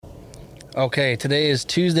Okay, today is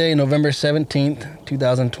Tuesday, November 17th,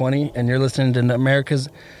 2020, and you're listening to America's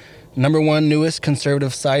 #1 newest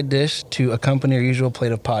conservative side dish to accompany your usual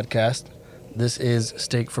plate of podcast. This is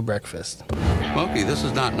Steak for Breakfast. Smokey, this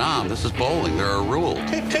is not Nam. This is bowling. There are rules.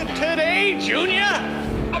 Today, Junior!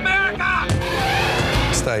 America!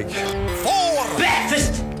 Steak. For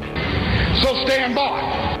breakfast! So stand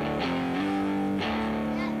by.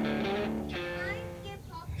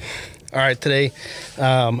 All right, today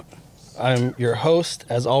I'm your host.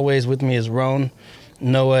 As always, with me is Roan,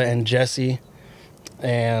 Noah, and Jesse.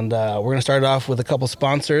 And we're going to start off with a couple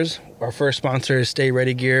sponsors. Our first sponsor is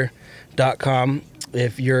StayReadyGear.com.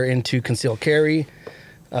 If you're into concealed carry,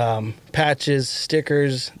 patches,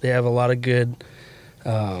 stickers, they have a lot of good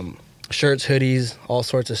shirts, hoodies, all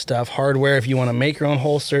sorts of stuff. Hardware, if you want to make your own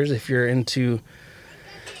holsters, if you're into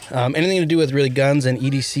anything to do with really guns and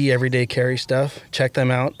EDC, everyday carry stuff, check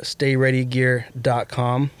them out,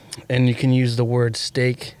 StayReadyGear.com. And you can use the word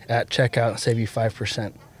steak at checkout and save you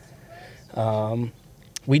 5%.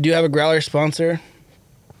 We do have a growler sponsor,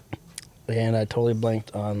 and I totally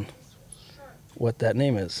blanked on what that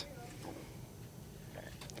name is.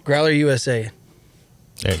 Growler USA,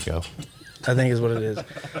 There you go. I think is what it is.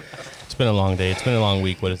 It's been a long day. It's been a long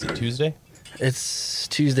week. What is it, Tuesday? It's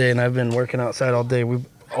Tuesday, and I've been working outside all day. We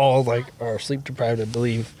all are sleep deprived, I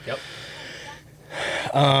believe. Yep.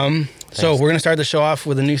 So we're going to start the show off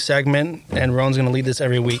with a new segment, and Ron's going to lead this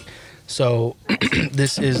every week. So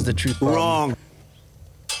this is the Truth Bomb.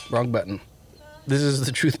 Wrong button. This is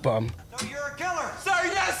the Truth Bomb. So you're a killer? Sir,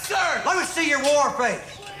 yes, sir! Let me see your war face.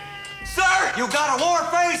 Sir! You got a war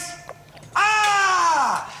face?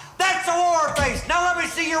 Ah! That's a war face. Now let me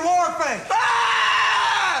see your war face.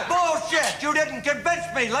 Ah! Bullshit. You didn't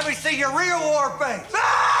convince me. Let me see your real war face.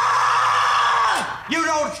 Ah! You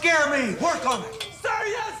don't scare me. Work on it. Sir,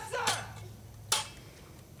 yes, sir!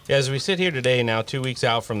 As we sit here today, now 2 weeks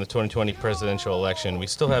out from the 2020 presidential election, we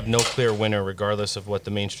still have no clear winner regardless of what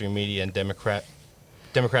the mainstream media and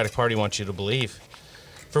Democratic Party wants you to believe.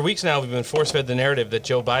 For weeks now, we've been force-fed the narrative that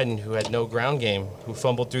Joe Biden, who had no ground game, who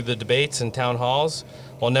fumbled through the debates and town halls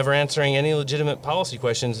while never answering any legitimate policy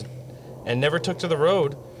questions and never took to the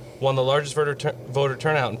road, won the largest voter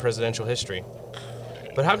turnout in presidential history.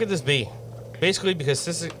 But how could this be? Basically because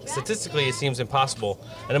statistically it seems impossible,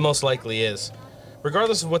 and it most likely is.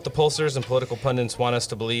 Regardless of what the pollsters and political pundits want us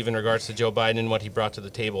to believe in regards to Joe Biden and what he brought to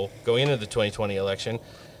the table going into the 2020 election,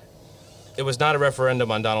 it was not a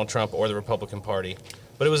referendum on Donald Trump or the Republican Party,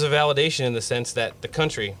 but it was a validation in the sense that the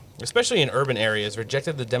country, especially in urban areas,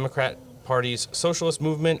 rejected the Democrat Party's socialist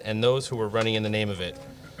movement and those who were running in the name of it.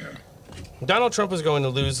 Donald Trump was going to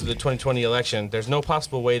lose the 2020 election. There's no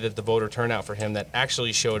possible way that the voter turnout for him that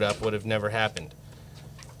actually showed up would have never happened.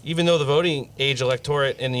 Even though the voting age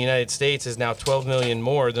electorate in the United States is now 12 million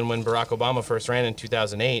more than when Barack Obama first ran in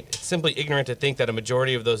 2008, it's simply ignorant to think that a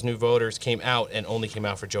majority of those new voters came out and only came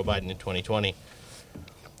out for Joe Biden in 2020.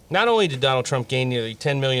 Not only did Donald Trump gain nearly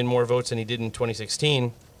 10 million more votes than he did in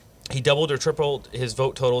 2016, he doubled or tripled his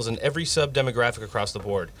vote totals in every sub-demographic across the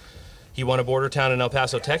board. He won a border town in El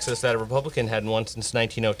Paso, Texas that a Republican hadn't won since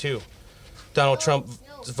 1902. Donald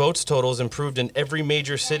Trump's votes totals improved in every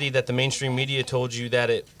major city that the mainstream media told you that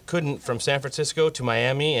it couldn't, from San Francisco to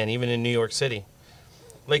Miami and even in New York City.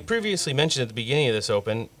 Like previously mentioned at the beginning of this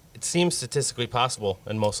open, it seems statistically possible,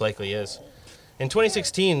 and most likely is. In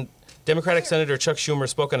 2016, Democratic Senator Chuck Schumer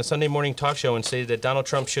spoke on a Sunday morning talk show and stated that Donald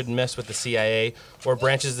Trump shouldn't mess with the CIA or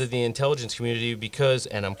branches of the intelligence community because,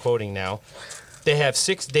 and I'm quoting now, they have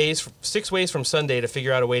 6 ways from Sunday to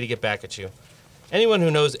figure out a way to get back at you. Anyone who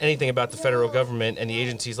knows anything about the federal government and the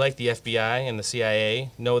agencies like the FBI and the CIA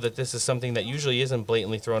know that this is something that usually isn't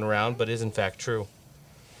blatantly thrown around, but is in fact true.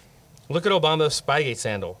 Look at Obama's Spygate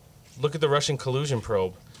scandal. Look at the Russian collusion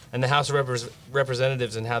probe and the House of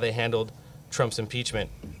Representatives and how they handled Trump's impeachment.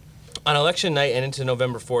 On election night and into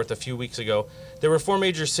November 4th, a few weeks ago, there were 4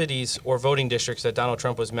 major cities or voting districts that Donald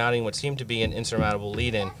Trump was mounting what seemed to be an insurmountable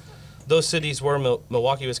lead in. Those cities were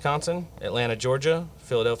Milwaukee, Wisconsin, Atlanta, Georgia,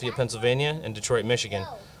 Philadelphia, Pennsylvania, and Detroit, Michigan.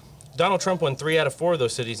 Donald Trump won 3 out of 4 of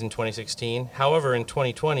those cities in 2016. However, in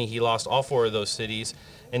 2020, he lost all 4 of those cities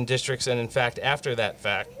and districts, and in fact, after that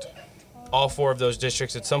fact, all 4 of those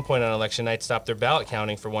districts at some point on election night stopped their ballot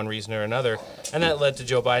counting for one reason or another, and that led to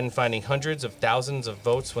Joe Biden finding hundreds of thousands of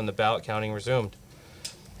votes when the ballot counting resumed.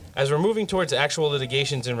 As we're moving towards actual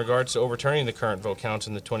litigations in regards to overturning the current vote counts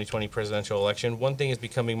in the 2020 presidential election, one thing is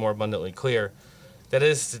becoming more abundantly clear. That it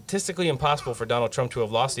is statistically impossible for Donald Trump to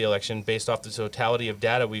have lost the election based off the totality of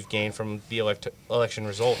data we've gained from the election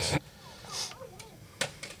results.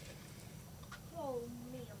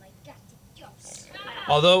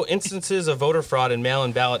 Although instances of voter fraud and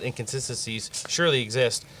mail-in ballot inconsistencies surely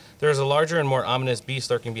exist, there is a larger and more ominous beast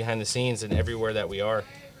lurking behind the scenes and everywhere that we are.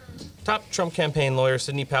 Top Trump campaign lawyer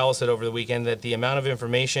Sidney Powell said over the weekend that the amount of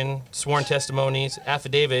information, sworn testimonies,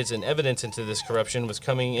 affidavits, and evidence into this corruption was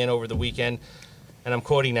coming in over the weekend, and I'm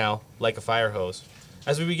quoting now, like a fire hose.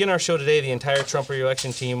 As we begin our show today, the entire Trump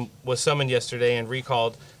re-election team was summoned yesterday and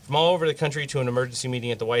recalled from all over the country to an emergency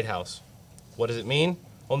meeting at the White House. What does it mean?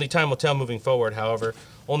 Only time will tell moving forward, however.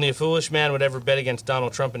 Only a foolish man would ever bet against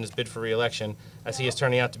Donald Trump in his bid for re-election, as he is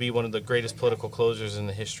turning out to be one of the greatest political closers in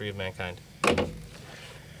the history of mankind.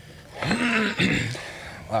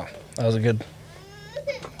 Wow, that was a good.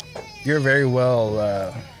 You're a very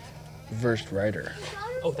well versed writer.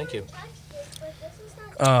 Oh, thank you.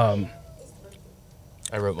 Um,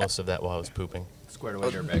 I wrote most of that while I was pooping. Squared away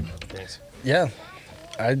dirtbag. Thanks. yeah,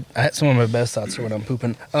 I had some of my best thoughts for when I'm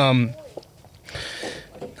pooping.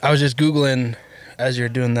 I was just Googling as you're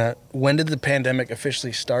doing that. When did the pandemic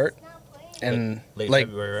officially start? And Late like,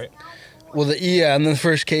 February, right? well, and the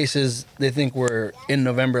first cases they think were in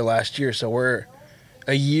November last year, so we're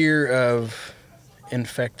a year of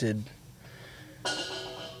infectedness,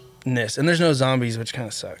 and there's no zombies, which kind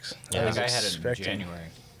of sucks. Yeah, I think I had it in expecting. January.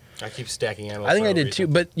 I keep stacking ammo. I think for I no did too,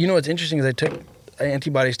 reason. but you know what's interesting is I took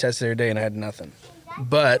antibodies test the other day and I had nothing.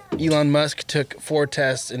 But Elon Musk took 4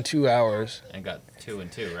 tests in 2 hours. And got 2 and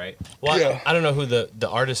 2, right? Well, Yeah. I don't know who the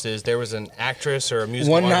artist is. There was an actress or a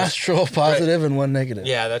musical One artist. nostril positive and one negative.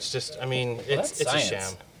 Yeah, that's just. I mean, that's it's a science.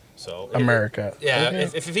 sham. So America. Yeah,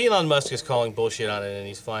 if Elon Musk is calling bullshit on it and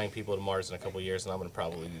he's flying people to Mars in a couple of years, then I'm gonna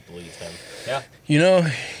probably believe him. Yeah. You know,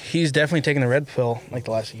 he's definitely taken the red pill like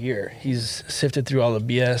the last year. He's sifted through all the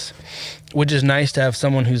BS, which is nice to have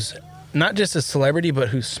someone who's not just a celebrity, but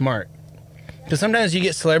who's smart. Because sometimes you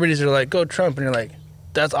get celebrities that are like, go Trump, and you're like,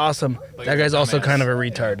 that's awesome. But That you're a guy's also dumbass. kind of a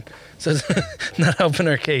retard. So it's not helping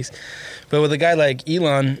our case. But with a guy like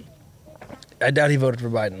Elon, I doubt he voted for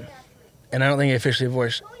Biden. And I don't think he officially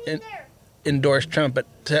endorsed Trump, but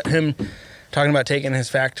him talking about taking his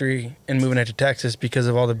factory and moving it to Texas because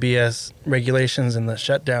of all the BS regulations and the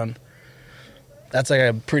shutdown, that's like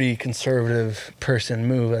a pretty conservative person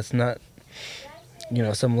move. That's not,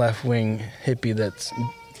 some left-wing hippie that's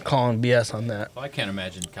calling BS on that. Well, I can't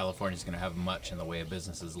imagine California's going to have much in the way of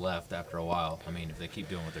businesses left after a while. I mean, if they keep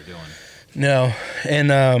doing what they're doing. No, and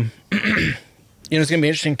it's going to be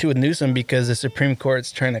interesting too with Newsom because the Supreme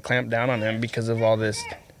Court's trying to clamp down on him because of all this,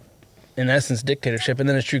 in essence, dictatorship. And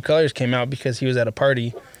then his true colors came out because he was at a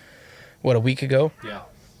party, a week ago? Yeah. Well,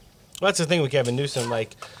 that's the thing with Gavin Newsom.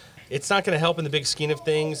 Like, it's not going to help in the big scheme of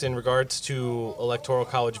things in regards to electoral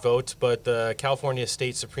college votes, but the California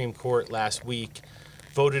State Supreme Court last week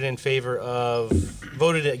voted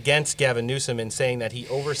against Gavin Newsom in saying that he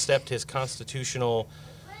overstepped his constitutional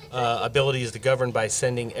abilities to govern by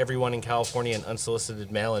sending everyone in California an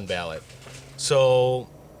unsolicited mail-in ballot. So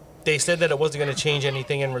they said that it wasn't going to change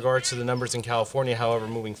anything in regards to the numbers in California. However,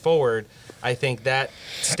 moving forward, I think that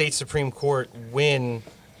state Supreme Court win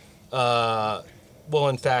will,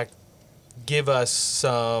 in fact, give us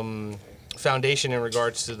some foundation in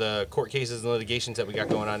regards to the court cases and litigations that we got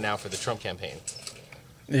going on now for the Trump campaign.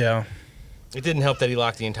 Yeah. It didn't help that he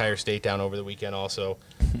locked the entire state down over the weekend also.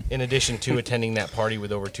 In addition to attending that party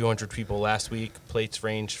with over 200 people last week, plates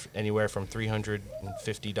range anywhere from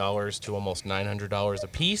 $350 to almost $900 a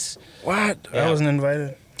piece. What? Yeah. I wasn't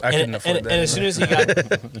invited. I couldn't afford that. And as soon as he got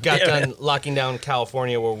done locking down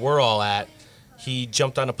California, where we're all at, he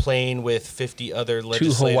jumped on a plane with 50 other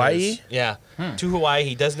legislators. Hawaii? Yeah, to Hawaii.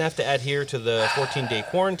 He doesn't have to adhere to the 14-day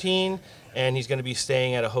quarantine, and he's going to be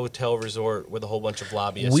staying at a hotel resort with a whole bunch of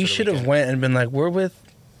lobbyists. We for the should have weekend. went and been like, we're with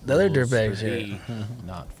the other Rules dirtbags for here. thee,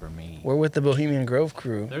 not for me. We're with the Bohemian Grove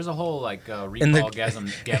crew. There's a whole In the- recall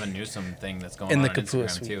Gavin Newsom thing that's going In on the on Kapua Instagram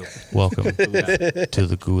suite. too. Welcome Yeah. to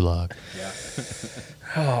the gulag. Yeah.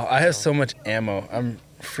 Oh, I have so much ammo. I'm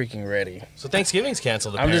freaking ready. So Thanksgiving's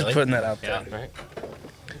canceled, I'm apparently. just putting that out there. Yeah. Right?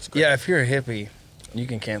 Yeah, if you're a hippie, you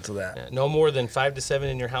can cancel that. Yeah, no more than 5 to 7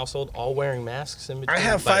 in your household, all wearing masks in between I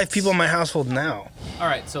have bites. 5 people in my household now. All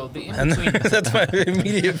right. So the in And between. that's my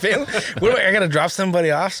immediate family. What I gotta drop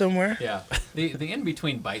somebody off somewhere? Yeah, the in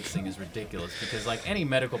between bites thing is ridiculous because like any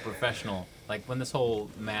medical professional, like when this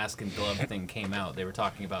whole mask and glove thing came out, they were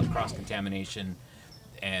talking about cross contamination,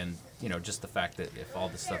 and just the fact that if all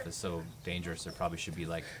this stuff is so dangerous, there probably should be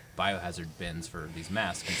like biohazard bins for these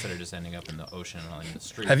masks instead of just ending up in the ocean or in the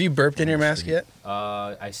street. Have you burped in your mask yet?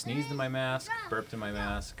 I sneezed in my mask, burped in my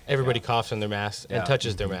mask. Everybody Yeah. coughs in their mask Yeah. and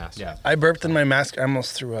touches their mask. Yeah, I burped in my mask. I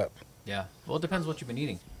almost threw up. yeah. Well, it depends what you've been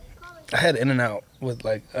eating. I had In-N-Out with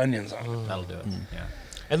like onions on it. That'll do it. Yeah.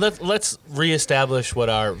 And let's reestablish what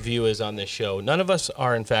our view is on this show. None of us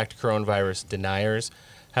are, in fact, coronavirus deniers.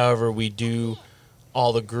 However, we do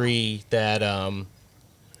all agree that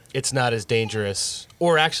it's not as dangerous,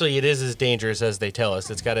 or actually it is as dangerous as they tell us.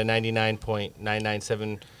 It's got a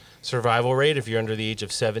 99.997 survival rate if you're under the age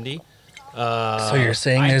of 70. So you're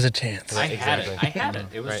saying there's a chance. I had it. Exactly. I had it.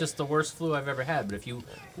 It was Right. just the worst flu I've ever had. But if you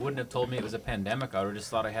wouldn't have told me it was a pandemic, I would have just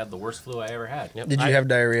thought I had the worst flu I ever had. Yep. Did you have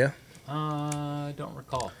diarrhea? I don't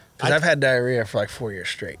recall. Because I've had diarrhea for like 4 years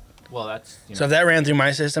straight. Well, that's So if that ran through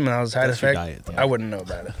my system and I was a side That's your effect, diet, yeah. I wouldn't know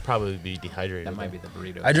about it. Probably be dehydrated. that might be the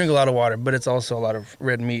burrito. I drink a lot of water, but it's also a lot of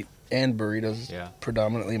red meat and burritos. Yeah.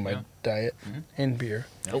 Predominantly my Yeah. diet and beer.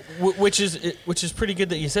 Which is pretty good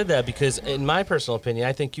that you said that, because in my personal opinion,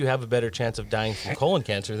 I think you have a better chance of dying from colon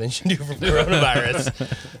cancer than you do from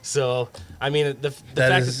coronavirus. So, I mean, the That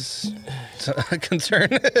fact is a concern.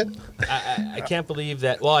 I can't believe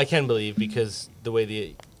that. Well, I can believe, because the way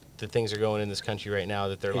the things are going in this country right now,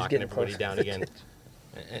 that they're He's locking getting everybody close. down again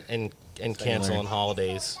and canceling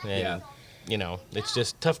holidays. And, Yeah. you know, it's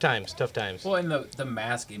just tough times. Well, and the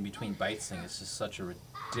mask in between bites thing is just such a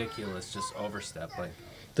ridiculous just overstep. Like,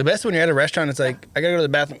 The best when you're at a restaurant, it's like, I gotta go to the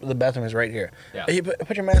bathroom. The bathroom is right here. Yeah. Hey,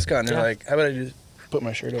 put your mask on. They're Yeah. like, how about I just put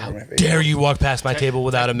my shirt over my face? Dare you walk past my table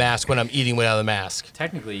without a mask when I'm eating without a mask?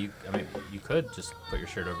 technically, you could just put your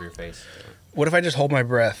shirt over your face. What if I just hold my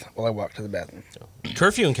breath while I walk to the bathroom?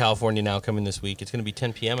 Curfew in California now coming this week. It's going to be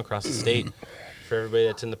 10 p.m. across the state. For everybody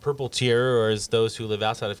that's in the purple tier, or as those who live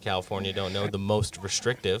outside of California don't know, the most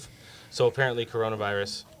restrictive. So apparently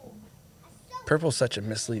coronavirus Purple's such a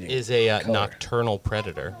misleading. is a color. nocturnal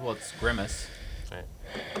predator. Well, it's Grimace. Right.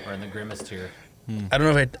 We're in the Grimace tier. I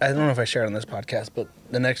don't know if I shared on this podcast, but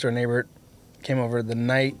the next door neighbor came over the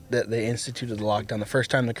night that they instituted the lockdown, the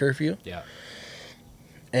first time the curfew, Yeah.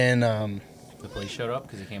 and The police showed up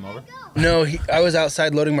because he came over. no, I was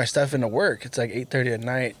outside loading my stuff into work. It's like 8:30 at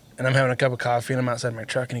night, and I'm having a cup of coffee, and I'm outside my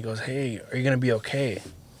truck, and he goes, "Hey, are you gonna be okay?"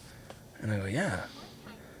 And I go, "Yeah."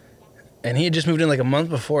 And he had just moved in like a month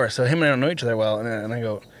before, so him and I don't know each other well, and I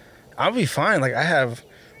go, "I'll be fine. Like I have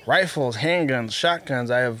rifles, handguns,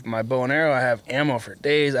 shotguns. I have my bow and arrow. I have ammo for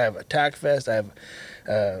days. I have a tack vest. I have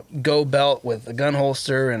a go belt with a gun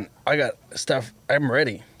holster, and I got stuff. I'm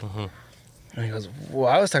ready." And he goes, "Well,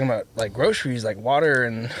 I was talking about like groceries, like water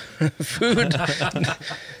and food,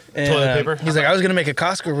 and, Toilet paper? He's like, "I was gonna make a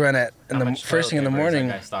Costco run at in How the much first thing in the toilet paper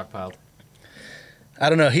morning." is that guy stockpiled? I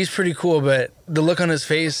don't know. He's pretty cool, but the look on his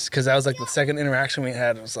face, because that was like the second interaction we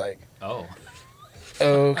had, was like, Oh.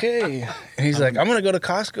 "Okay." And he's like, "I'm gonna go to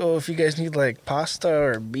Costco if you guys need like pasta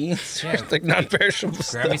or beans or Yeah. like non-perishable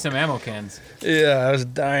Grab me stuff." some ammo cans. Yeah, I was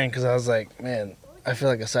dying because I was like, "Man, I feel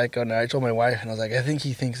like a psycho now." I told my wife, and I was like, "I think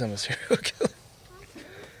he thinks I'm a serial killer."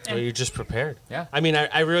 Well, you're just prepared. Yeah. I mean,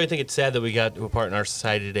 I really think it's sad that we got to a part in our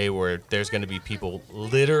society today where there's going to be people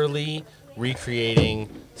literally recreating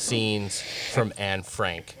scenes from Anne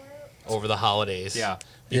Frank over the holidays. Yeah.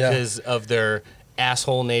 Because of their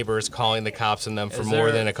asshole neighbors calling the cops on them for Is more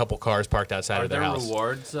there- than a couple cars parked outside Are of their there house.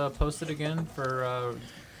 rewards posted again for?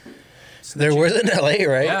 There was in LA,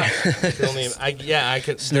 right? Yeah.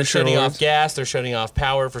 They're Snitch shutting rewards. off gas. They're shutting off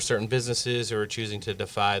power for certain businesses who are choosing to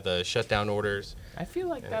defy the shutdown orders. I feel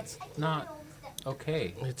like that's not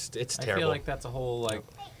okay. It's I terrible. feel like that's a whole like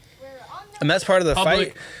And that's part of the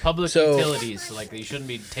fight. public So- utilities. So, like, you shouldn't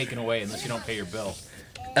be taken away unless you don't pay your bill.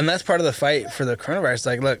 And that's part of the fight for the coronavirus.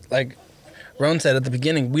 Like, look, like Ron said at the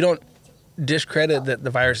beginning, we don't discredit that the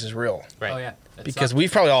virus is real. Right. Oh yeah. It Because sucked.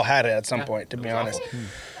 we've probably all had it at some Yeah, point, to it be was honest. awful.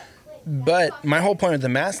 But my whole point with the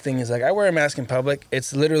mask thing is like, I wear a mask in public.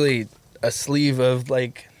 It's literally a sleeve of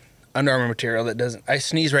like Under Armour material that doesn't. I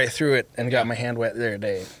sneeze right through it and got my hand wet the other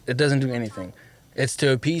day. It doesn't do anything. It's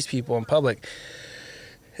to appease people in public.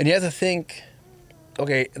 And you have to think,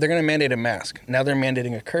 okay, they're going to mandate a mask. Now they're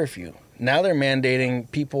mandating a curfew. Now they're mandating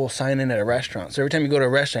people sign in at a restaurant. So every time you go to a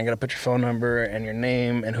restaurant, you got to put your phone number and your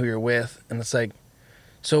name and who you're with. And it's like,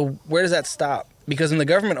 so where does that stop? Because when the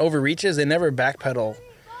government overreaches, they never backpedal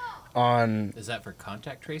on, Is that for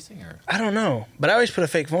contact tracing or I don't know, but I always put a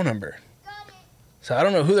fake phone number. So I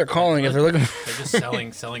don't know who they're calling if they're looking for, they're just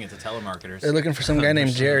selling it to telemarketers? they're looking for some guy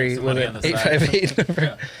named Jerry Some with money on an the side. 858 number.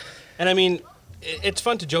 Yeah. And I mean, it's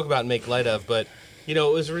fun to joke about and make light of, but you know,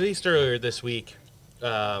 it was released earlier this week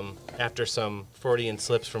after some Freudian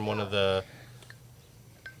slips from one of the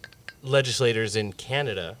legislators in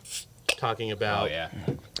Canada talking about Oh yeah.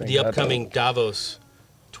 the upcoming Davos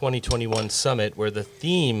 2021 summit, where the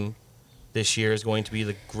theme this year is going to be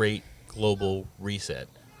the Great Global Reset.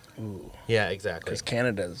 Ooh, Yeah, exactly. because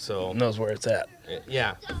Canada So- knows where it's at.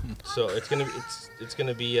 Yeah, so it's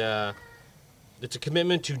gonna be It's a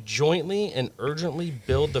commitment to jointly and urgently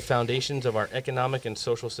build the foundations of our economic and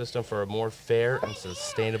social system for a more fair and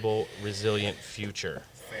sustainable, resilient future.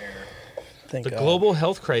 Thank The God. global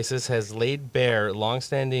health crisis has laid bare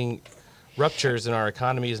longstanding ruptures in our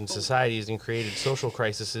economies and societies and created social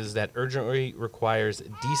crises that urgently requires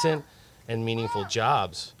decent and meaningful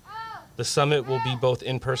jobs. The summit will be both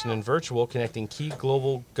in-person and virtual, connecting key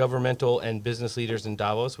global governmental and business leaders in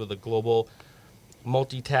Davos with a global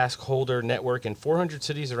multitask holder network in 400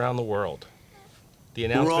 cities around the world. The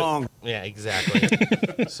announcement. Wrong. Yeah, exactly.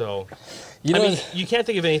 So, You know, I mean, you can't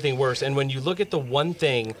think of anything worse. And when you look at the one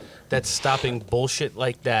thing that's stopping bullshit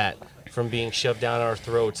like that from being shoved down our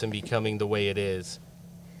throats and becoming the way it is,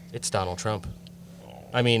 it's Donald Trump.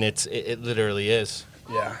 I mean, it literally is.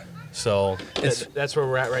 yeah. So It's- that's where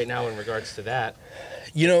we're at right now in regards to that.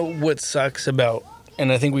 You know what sucks about,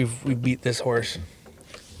 and I think we beat this horse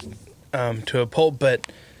to a pulp, but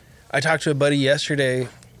I talked to a buddy yesterday,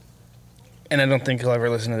 and I don't think he'll ever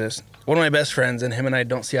listen to this. One of my best friends, and him and I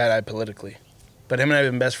don't see eye to eye politically, but him and I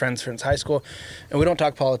have been best friends since high school, and we don't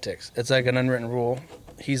talk politics. It's like an unwritten rule.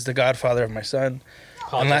 He's the godfather of my son.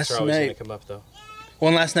 Politics last are always night- going to come up, though.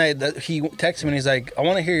 Well, last night he texted me and he's like, I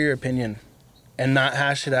want to hear your opinion and not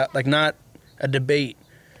hash it out, like not a debate,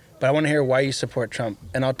 but I want to hear why you support Trump,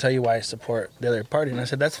 and I'll tell you why I support the other party. And I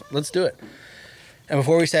said, let's do it. And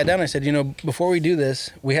before we sat down, I said, before we do this,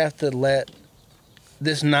 we have to let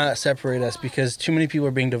this not separate us because too many people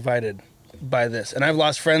are being divided by this. And I've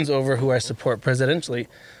lost friends over who I support presidentially.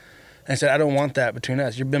 And I said, I don't want that between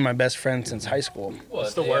us. You've been my best friend since high school. Well,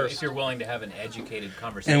 It's the if worst. you're willing to have an educated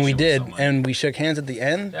conversation, And we with did, someone. and we shook hands at the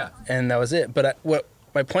end, Yeah. and that was it. But what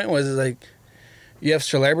my point was is like, you have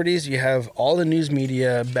celebrities, you have all the news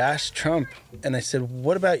media bash Trump, and I said,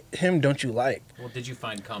 what about him? Don't you like Well, did you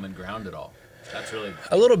find common ground at all? That's really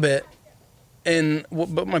a little bit? And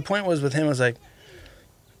but my point was with him was like,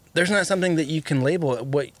 there's not something that you can label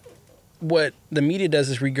it. What the media does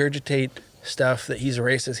is regurgitate stuff that he's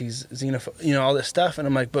racist, he's xenophobic, all this stuff, and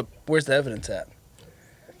I'm like, but where's the evidence at?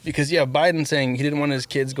 Because Biden saying he didn't want his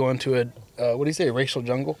kids going to a what do you say, a racial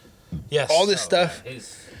jungle? Yes. All this stuff.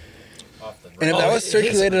 He's off the And if Oh, that was his-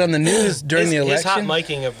 circulated on the news during the His hot election,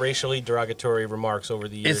 miking of racially derogatory remarks over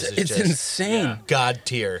the years is it's just insane. God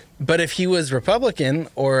tier. But if he was Republican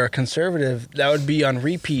or a conservative, that would be on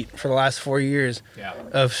repeat for the last 4 years Yeah.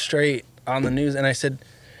 of straight on the news. And I said,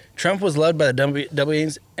 Trump was led by the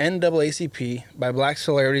NAACP, by black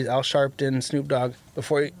celebrities, Al Sharpton, Snoop Dogg. As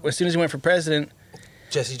soon as he went for president,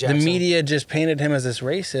 Jesse Jackson. the media just painted him as this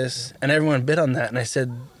racist, and everyone bit on that. And I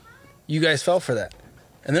said, you guys fell for that.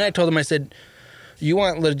 And then I told him, I said, you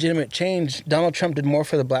want legitimate change. Donald Trump did more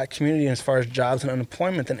for the black community as far as jobs and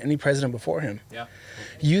unemployment than any president before him. Yeah.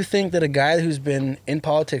 You think that a guy who's been in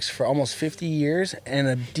politics for almost 50 years and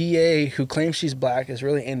a DA who claims she's black is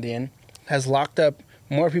really Indian, has locked up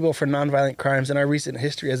more people for nonviolent crimes in our recent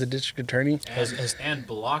history as a district attorney, And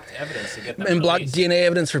blocked evidence to get them and blocked released. DNA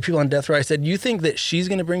evidence for people on death row? I said, you think that she's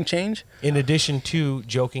going to bring change? In addition to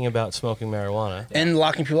joking about smoking marijuana. And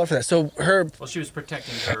locking people up for that. So her, Well, she was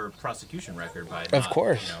protecting her prosecution record by of not,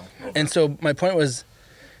 course. over- And so my point was,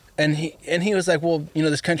 and he was like, well,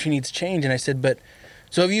 this country needs change. And I said, but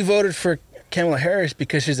so if you voted for Kamala Harris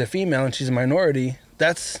because she's a female and she's a minority,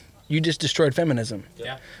 you just destroyed feminism.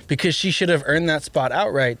 yeah. Because she should have earned that spot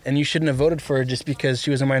outright, and you shouldn't have voted for her just because she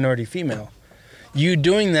was a minority female. You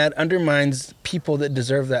doing that undermines people that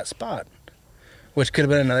deserve that spot, which could have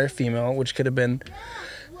been another female, which could have been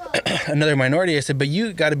another minority. I said, but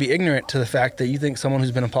you got to be ignorant to the fact that you think someone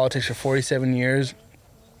who's been in politics for 47 years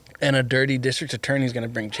and a dirty district attorney is going to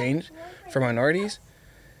bring change for minorities.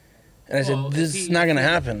 And I Well, said, this is not going to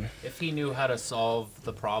happen. If he knew how to solve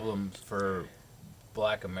the problems for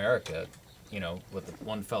Black America, with the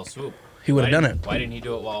one fell swoop, He would have done it. Why didn't he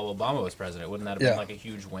do it while Obama was president? Wouldn't that have Yeah. been like a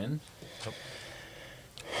huge win?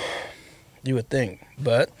 You would think,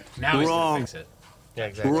 but Now he's Wrong. gonna fix it. Yeah,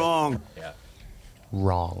 exactly. Wrong. Yeah.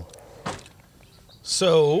 Wrong.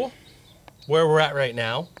 So, where we're at right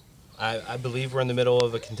now, I believe we're in the middle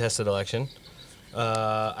of a contested election.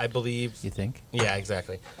 I believe. You think? Yeah,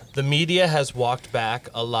 exactly. The media has walked back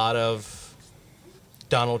a lot of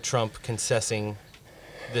Donald Trump concessing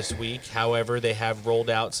this week. However, they have rolled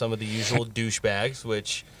out some of the usual douchebags,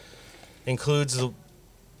 which includes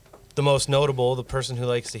the most notable, the person who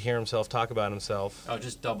likes to hear himself talk about himself Oh,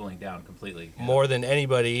 just doubling down completely. Yeah. more than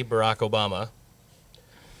anybody, Barack Obama,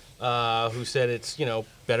 who said it's,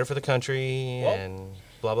 better for the country Well- and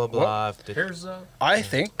blah, blah, blah. If the- Here's I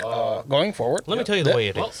think going forward, Let me tell you the way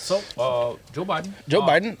it is. Joe Biden. Joe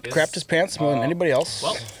Biden is- crapped his pants more than anybody else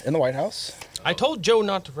well- in the White House. I told Joe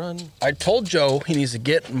not to run. I told Joe he needs to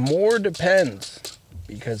get more Depends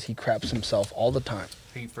because he craps himself all the time.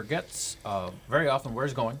 He forgets very often where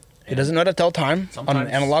he's going. He doesn't know how to tell time on an Sometimes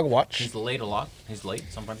analog watch. He's late a lot. He's late.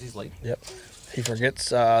 Sometimes he's late. Yep. He forgets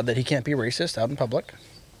that he can't be racist out in public.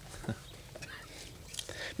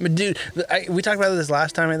 But dude, we talked about this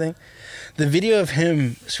last time, I think. The video of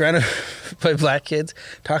him surrounded by black kids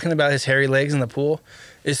talking about his hairy legs in the pool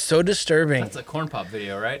is so disturbing. That's a Corn Pop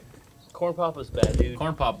video, right? Corn Pop was bad, dude.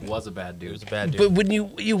 Corn Pop was a bad dude. He was a bad dude. But when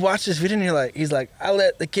you watch this video and you're like, he's like, I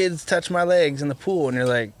let the kids touch my legs in the pool, and you're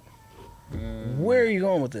like, where are you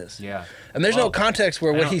going with this? Yeah. And there's no Well, context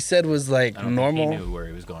where I what don't- he said was like I don't normal. think he knew where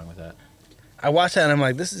he was going with that. I watched that and I'm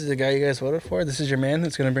like, this is the guy you guys voted for. This is your man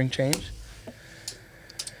that's gonna bring change.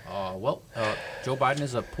 Joe Biden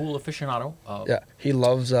is a pool aficionado. Yeah, he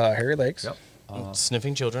loves hairy legs. Yep.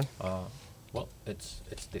 Sniffing children. Well, it's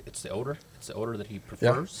the odor. It's the odor that he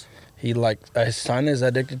prefers. He his son is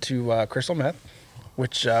addicted to crystal meth,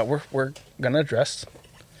 which we're gonna address.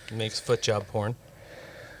 Makes foot job porn.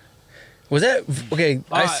 Was that okay?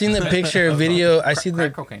 I seen the picture video. I seen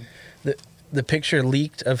Crack cocaine. the picture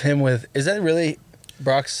leaked of him with. Is that really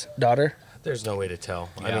Brock's daughter? There's no way to tell.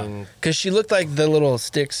 Yeah. I mean, Because she looked like the little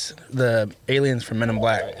sticks, the aliens from Men in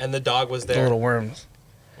Black, and the dog was the there. little worms.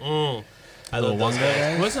 I love those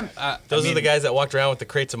guys. Wasn't Those are the guys that walked around with the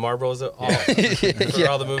crates of Marlboros for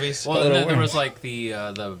all the movies. Well, and then there was like the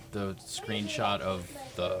screenshot of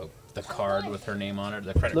the card with her name on it,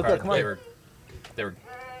 the credit Look, card. come on. They were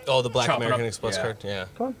Oh, the Black Chopping American up- Express yeah. card. Yeah.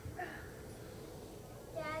 Come on.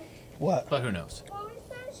 What? but who knows?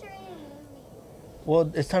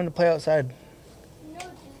 Well, it's time to play outside.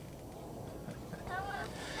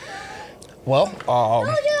 Well,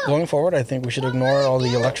 going forward, I think we should ignore all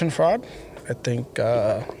the election fraud. I think,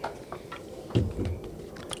 You're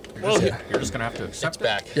just gonna have to accept It's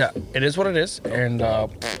back. yeah, it is what it is, and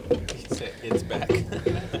It's back.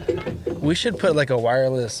 we should put like a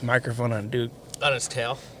wireless microphone on Duke. On its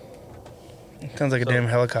tail. Sounds like a damn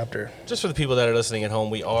helicopter. Just for the people that are listening at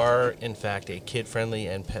home, we are, in fact, a kid-friendly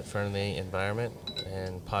and pet-friendly environment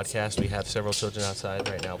and podcast. We have several children outside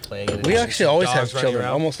right now playing. In We addition actually to always dogs have running children.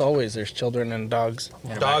 around. Almost always, there's children and dogs.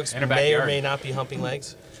 Dogs in a may or backyard. may not be humping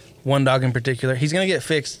legs. One dog in particular. He's gonna get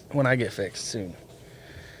fixed when I get fixed soon.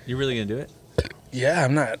 You really gonna do it? Yeah,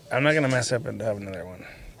 I'm not gonna mess up and have another one.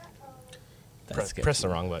 Press the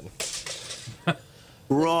wrong button.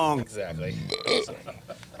 Wrong. Exactly.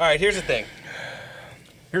 All right, here's the thing.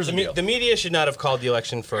 Here's the deal. The media should not have called the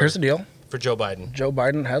election for Here's the deal. for Joe Biden. Joe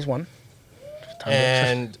Biden has won.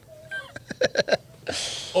 And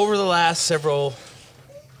over the last several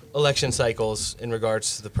election cycles in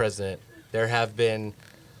regards to the president, there have been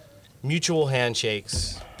mutual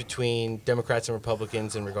handshakes between Democrats and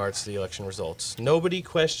Republicans in regards to the election results. Nobody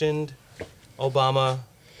questioned Obama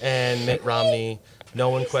and Mitt Romney. No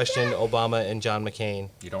one questioned Obama and John McCain.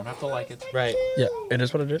 You don't have to like it. Right. Yeah, it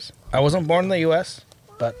is what it is. I wasn't born in the U.S.,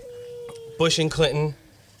 but Bush and Clinton,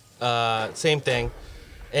 same thing.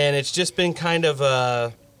 And it's just been kind of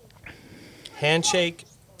a handshake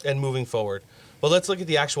and moving forward. But let's look at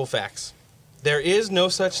the actual facts. There is no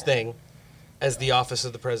such thing as the office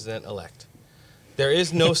of the president-elect. There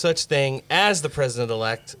is no such thing as the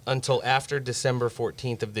president-elect until after December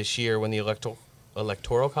 14th of this year when the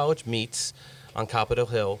Electoral College meets on Capitol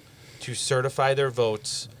Hill to certify their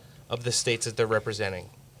votes of the states that they're representing.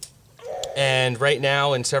 And right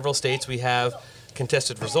now, in several states, we have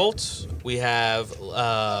contested results. We have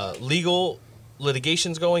legal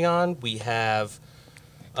litigations going on. We have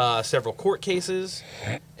several court cases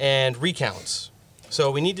and recounts. So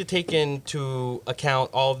we need to take into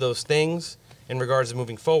account all of those things in regards to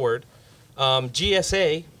moving forward.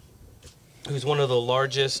 GSA, who's one of the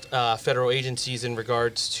largest federal agencies in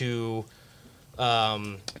regards to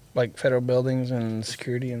like federal buildings and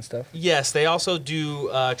security and stuff. yes, they also do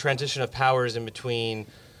transition of powers in between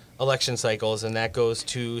election cycles, and that goes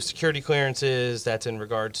to security clearances. That's in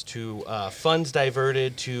regards to funds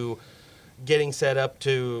diverted to getting set up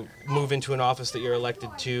to move into an office that you're elected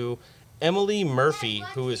to. Emily Murphy,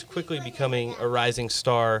 who is quickly becoming a rising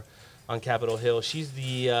star on Capitol Hill, she's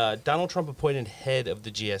the Donald Trump appointed head of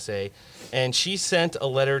the GSA, and she sent a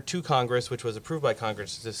letter to Congress, which was approved by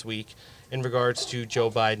Congress this week, in regards to Joe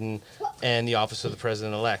Biden and the office of the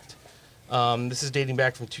president-elect. This is dating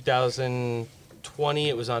back from 2020.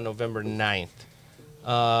 It was on November 9th.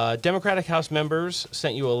 Democratic House members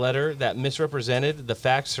sent you a letter that misrepresented the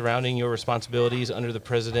facts surrounding your responsibilities under the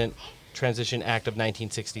president Transition Act of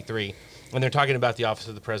 1963. When they're talking about the office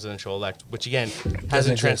of the presidential-elect, which, again,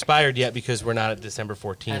 hasn't transpired yet because we're not at December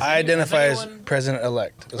 14th. I identify as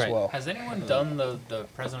president-elect as Right. well. Has anyone done the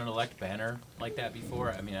president-elect banner like that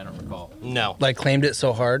before? I mean, I don't recall. No. Like claimed it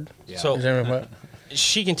so hard. Yeah. So Is anyone-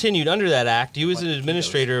 she continued, under that act, you as an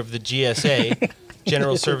administrator of the GSA,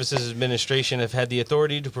 General Services Administration, have had the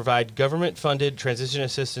authority to provide government-funded transition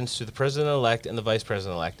assistance to the president-elect and the vice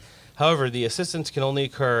president-elect. However, the assistance can only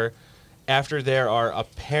occur after there are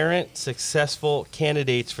apparent successful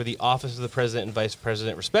candidates for the office of the president and vice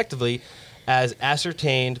president, respectively, as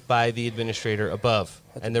ascertained by the administrator above.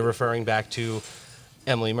 And they're referring back to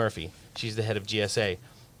Emily Murphy. She's the head of GSA.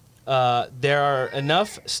 There are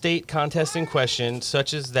enough state contesting questions,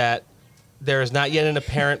 such as that there is not yet an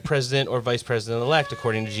apparent president or vice president-elect,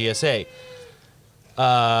 according to GSA.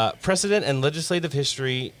 Precedent and legislative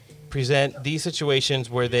history present these situations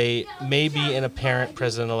where they may be an apparent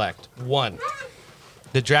president-elect. 1.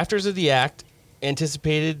 The drafters of the act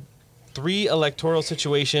anticipated 3 electoral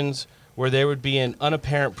situations where there would be an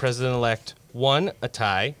unapparent president-elect. 1, a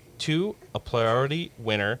tie. 2, a plurality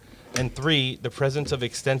winner. And 3, the presence of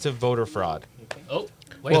extensive voter fraud. Oh,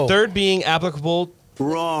 wait. Whoa. The third being applicable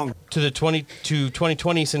to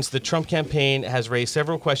 2020, since the Trump campaign has raised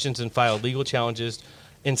several questions and filed legal challenges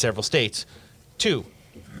in several states. 2,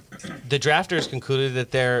 the drafters concluded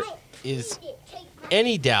that there is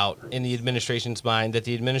any doubt in the administration's mind that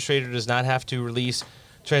the administrator does not have to release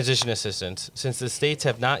transition assistance, since the states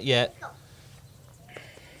have not yet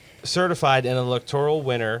certified an electoral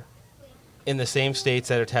winner in the same states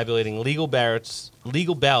that are tabulating legal ballots.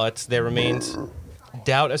 There remains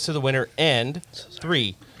doubt as to the winner. And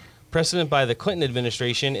 3, precedent by the Clinton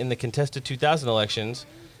administration in the contested 2000 elections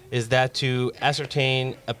is that to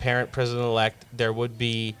ascertain apparent president-elect, there would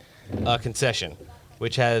be a concession,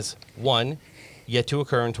 which has 1, yet to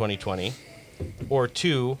occur in 2020, or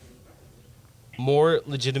 2, more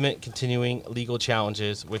legitimate continuing legal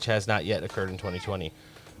challenges, which has not yet occurred in 2020.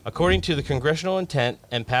 According to the congressional intent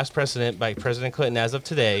and past precedent by President Clinton as of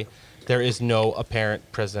today, there is no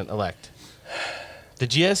apparent president-elect. The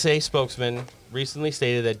GSA spokesman recently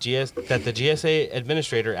stated that the GSA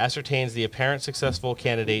administrator ascertains the apparent successful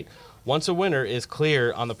candidate once a winner is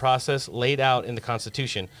clear on the process laid out in the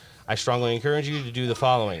Constitution. I strongly encourage you to do the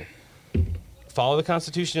following. Follow the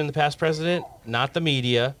Constitution and the past precedent, not the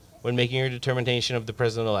media, when making your determination of the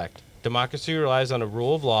president-elect. Democracy relies on a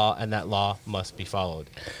rule of law, and that law must be followed.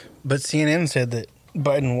 But CNN said that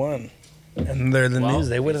Biden won. And they're the news.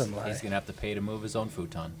 They wouldn't lie. He's going to have to pay to move his own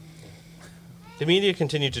futon. The media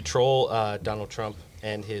continued to troll Donald Trump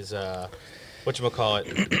and his,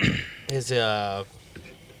 his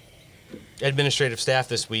administrative staff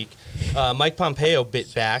this week. Mike Pompeo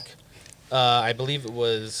bit back. I believe it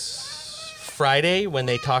was Friday when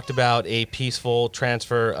they talked about a peaceful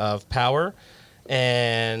transfer of power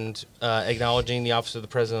and acknowledging the office of the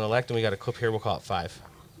president-elect. And we got a clip here. We'll call it 5.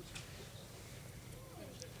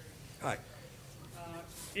 Hi.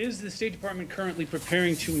 Is the State Department currently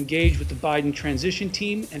preparing to engage with the Biden transition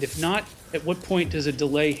team? And if not, at what point does a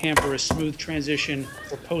delay hamper a smooth transition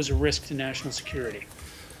or pose a risk to national security?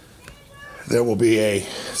 There will be a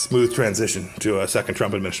smooth transition to a second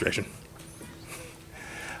Trump administration.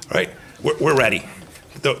 All right, we're ready.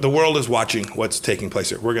 The world is watching what's taking place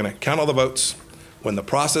here. We're going to count all the votes. When the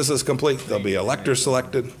process is complete, there'll be electors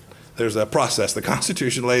selected. There's a process. The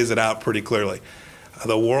Constitution lays it out pretty clearly.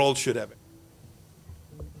 The world should have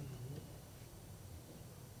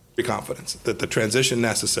confidence that the transition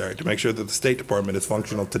necessary to make sure that the State Department is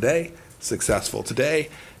functional today, successful today,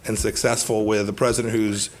 and successful with the president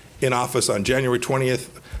who's in office on January 20th,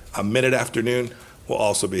 a minute afternoon, will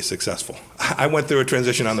also be successful. I went through a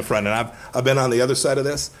transition on the front, and I've been on the other side of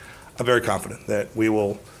this. I'm very confident that we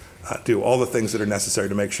will do all the things that are necessary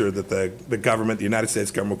to make sure that the government, the United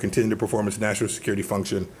States government, will continue to perform its national security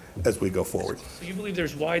function as we go forward. So you believe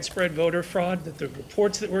there's widespread voter fraud, that the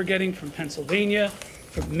reports that we're getting from Pennsylvania,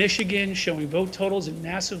 from Michigan, showing vote totals and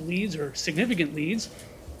massive leads or significant leads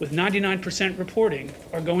with 99% reporting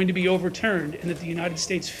are going to be overturned, and that the United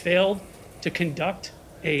States failed to conduct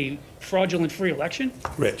a fraudulent free election?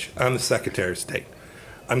 Rich, I'm the Secretary of State.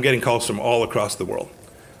 I'm getting calls from all across the world.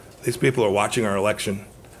 These people are watching our election.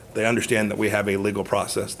 They understand that we have a legal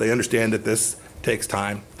process. They understand that this takes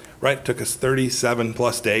time, right? It took us 37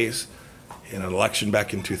 plus days in an election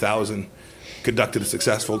back in 2000, conducted a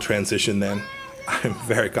successful transition then. I'm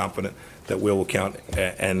very confident that we will count,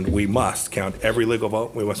 and we must count every legal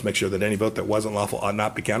vote. We must make sure that any vote that wasn't lawful ought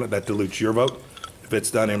not be counted. That dilutes your vote if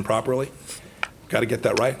it's done improperly. Got to get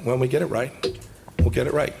that right. When we get it right, we'll get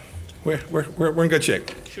it right. We're in good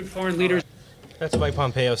shape. Should foreign leaders That's Mike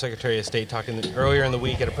Pompeo, Secretary of State, talking earlier in the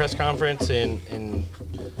week at a press conference in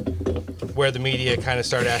where the media kind of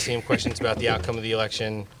started asking him questions about the outcome of the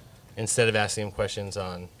election instead of asking him questions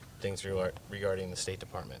on things regarding the State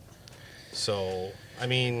Department. So, I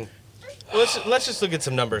mean, let's just look at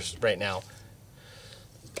some numbers right now.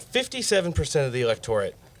 57% of the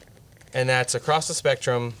electorate, and that's across the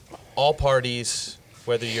spectrum, all parties,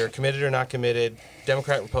 whether you're committed or not committed,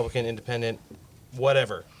 Democrat, Republican, Independent,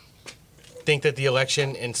 whatever, think that the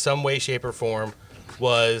election in some way, shape, or form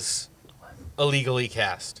was illegally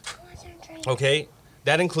cast. Okay?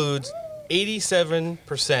 That includes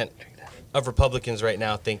 87% of Republicans right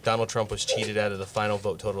now think Donald Trump was cheated out of the final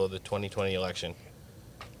vote total of the 2020 election.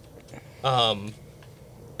 And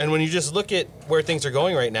when you just look at where things are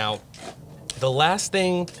going right now, the last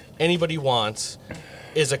thing anybody wants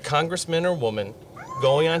is a congressman or woman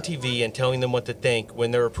going on TV and telling them what to think when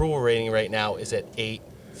their approval rating right now is at 8%.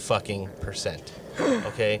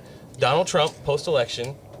 Okay? Donald Trump,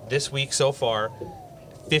 post-election, this week so far,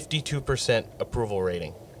 52% approval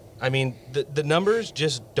rating. I mean, the numbers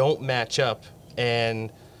just don't match up,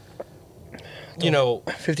 and,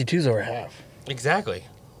 52's over half. Exactly.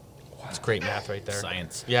 It's great math right there.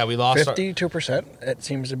 Science. Yeah, we lost 52%. It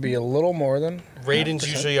seems to be a little more than. Rayden's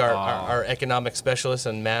usually our economic specialist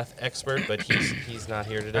and math expert, but he's not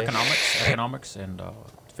here today. Economics, and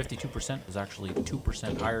 52% is actually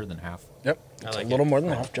 2% higher than half. Yep. I like a little more than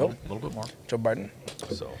half, Joe. A little bit more. Joe Biden.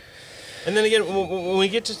 So, and then again,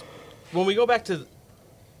 when we go back to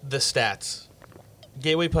the stats,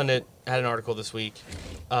 Gateway Pundit had an article this week.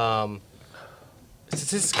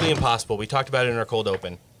 Statistically impossible. We talked about it in our cold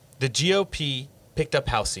open. The GOP picked up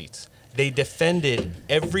House seats. They defended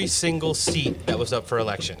every single seat that was up for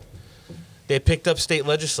election. They picked up state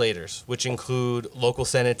legislators, which include local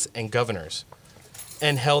senates and governors,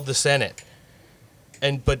 and held the Senate.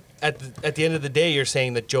 But at the end of the day, you're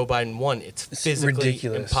saying that Joe Biden won. It's physically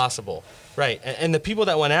ridiculous. Impossible. Right. And the people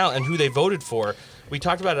that went out and who they voted for, we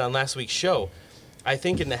talked about it on last week's show. I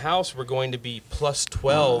think in the House we're going to be plus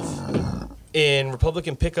 12. In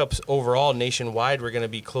Republican pickups overall nationwide, we're going to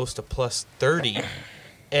be close to plus 30.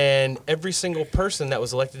 And every single person that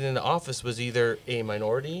was elected into office was either a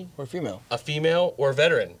minority, Or female. a female, or a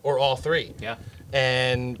veteran, or all three. Yeah.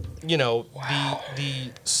 And,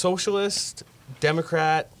 the socialist,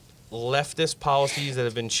 Democrat, leftist policies that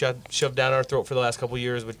have been shoved down our throat for the last couple of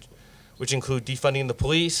years, which include defunding the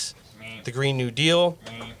police, the Green New Deal,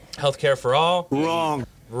 healthcare for all.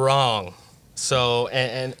 Wrong. So,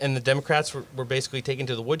 and the Democrats were basically taken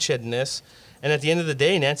to the woodshed in this. And at the end of the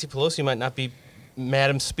day, Nancy Pelosi might not be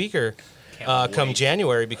Madam Speaker come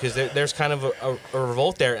January, because there's kind of a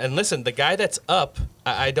revolt there. And listen, the guy that's up,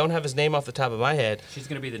 I don't have his name off the top of my head. She's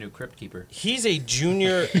going to be the new crypt keeper. He's a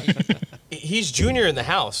junior. He's junior in the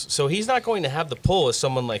House, so he's not going to have the pull as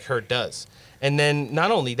someone like her does. And then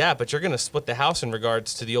not only that, but you're going to split the House in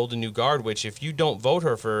regards to the old and new guard, which if you don't vote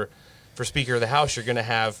her for Speaker of the House, you're going to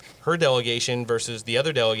have her delegation versus the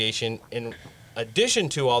other delegation, in addition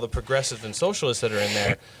to all the progressives and socialists that are in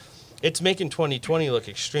there. It's making 2020 look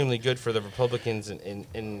extremely good for the Republicans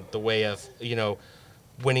in the way of,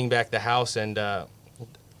 winning back the House and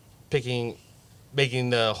making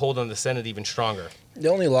the hold on the Senate even stronger. The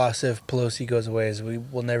only loss if Pelosi goes away is we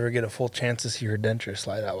will never get a full chance to see her denture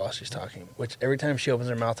slide out while she's talking. Which every time she opens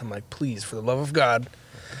her mouth, I'm like, please, for the love of God,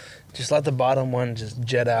 just let the bottom one just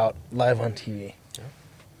jet out live on TV. Yeah.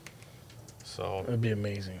 So it would be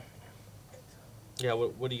amazing. Yeah,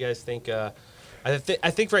 what do you guys think? I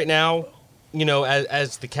think right now,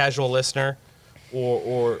 as the casual listener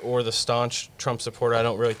or the staunch Trump supporter, I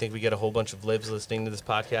don't really think we get a whole bunch of libs listening to this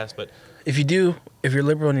podcast. But if you do, if you're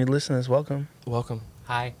liberal and you listen to this, welcome.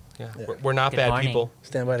 Hi. Yeah. We're not Good bad morning. people.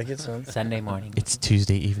 Stand by to get some. Sunday morning. It's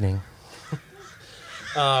Tuesday evening.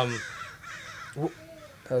 That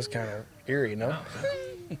was kind of eerie, no?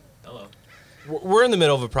 Hello. We're in the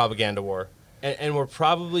middle of a propaganda war, and we're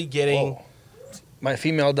probably getting Whoa. My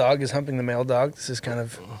female dog is humping the male dog. This is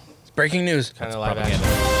it's breaking news. kind of live propaganda.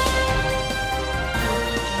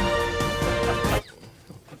 action.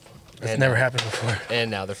 It's never happened before.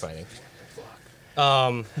 And now they're fighting.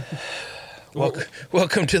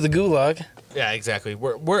 Welcome to the gulag. Yeah, exactly.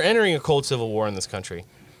 We're entering a cold civil war in this country,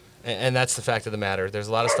 and that's the fact of the matter. There's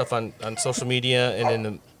a lot of stuff on social media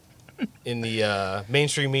and in the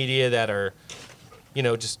mainstream media that are,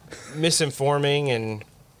 just misinforming and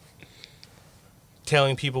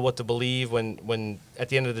telling people what to believe when at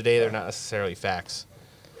the end of the day they're not necessarily facts.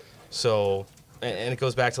 So, and it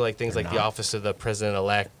goes back to things like the office of the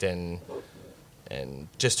president-elect and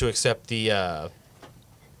just to accept the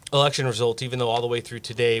election result, even though all the way through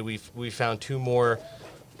today we found two more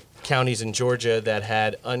counties in Georgia that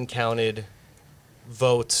had uncounted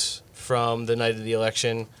votes from the night of the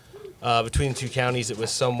election. Between the two counties, it was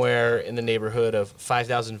somewhere in the neighborhood of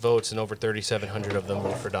 5,000 votes, and over 3,700 of them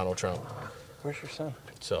voted for Donald Trump. Where's your son?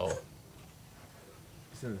 So,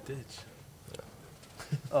 He's in the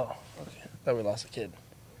ditch. Oh, okay. Thought we lost a kid.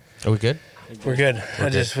 are we good? We're good. I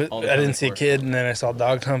good. didn't see a kid, and then I saw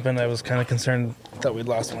dog humping. I was kind of concerned. Thought we'd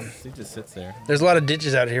lost one. He just sits there. There's a lot of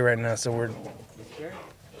ditches out here right now, so we're.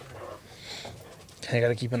 I got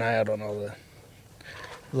to keep an eye out on all the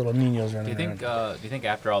little niños running Do you think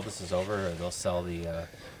after all this is over, they'll sell the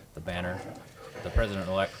banner, the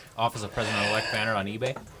president-elect office of president-elect banner on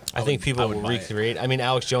eBay? I think people will recreate. I mean,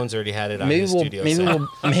 Alex Jones already had it on Maybe his studio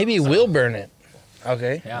set. maybe we'll burn it.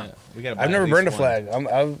 Okay. Yeah. We got. I've never burned a flag.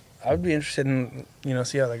 I would be interested in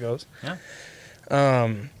see how that goes. Yeah.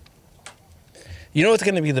 You know what's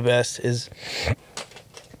going to be the best is,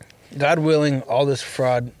 God willing, all this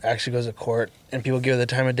fraud actually goes to court and people give it the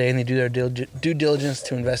time of day and they do their due diligence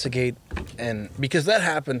to investigate, and because that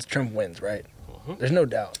happens, Trump wins, right? There's no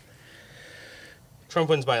doubt. Trump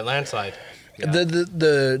wins by a landslide. Yeah.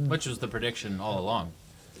 The Which was the prediction all along.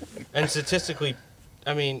 And statistically,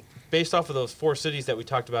 I mean, based off of those 4 cities that we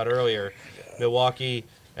talked about earlier, Milwaukee,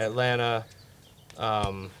 Atlanta,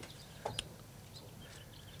 I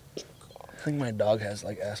think my dog has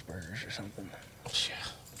like Asperger's or something.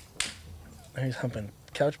 yeah. He's humping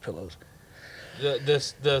couch pillows.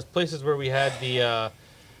 The places where we had the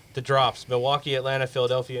drops, Milwaukee, Atlanta,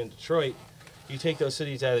 Philadelphia, and Detroit, you take those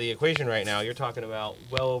cities out of the equation right now, you're talking about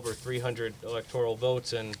well over 300 electoral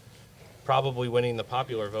votes and probably winning the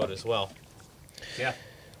popular vote as well. Yeah.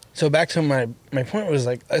 So back to my point was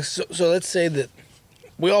like, so let's say that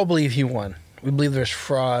we all believe he won. We believe there's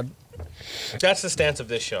fraud. That's the stance of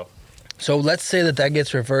this show. So let's say that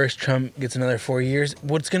gets reversed. Trump gets another 4 years.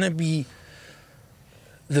 What's going to be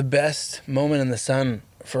the best moment in the sun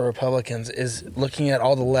for Republicans is looking at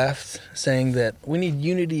all the left saying that we need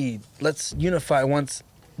unity. Let's unify. Once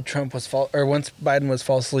Biden was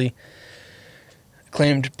falsely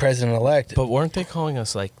claimed president-elect. But weren't they calling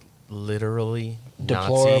us like literally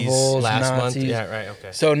Deplorables, Nazis last month? Nazis. Yeah, right.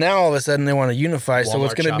 Okay. So now all of a sudden they want to unify. So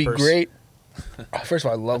what's Walmart going to be shoppers. great? First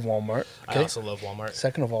of all, I love Walmart. I Okay. also love Walmart.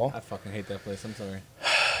 Second of all, I fucking hate that place. I'm sorry.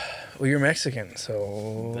 well, you're Mexican,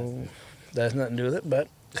 so that has nothing to do with it. But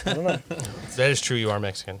I don't know. That is true. You are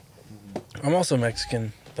Mexican. I'm also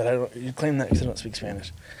Mexican, but I don't. You claim that because I don't speak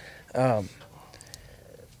Spanish.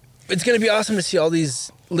 It's going to be awesome to see all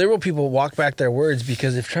these liberal people walk back their words,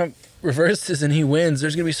 because if Trump reverses and he wins,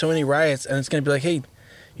 there's going to be so many riots, and it's going to be like, hey,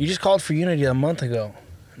 you just called for unity a month ago.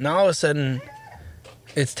 Now all of a sudden,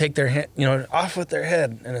 it's take their hand, off with their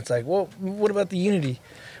head, and it's like, well, what about the unity?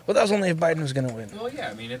 Well, that was only if Biden was going to win. Well, yeah.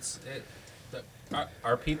 I mean,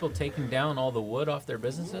 are people taking down all the wood off their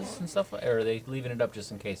businesses and stuff, or are they leaving it up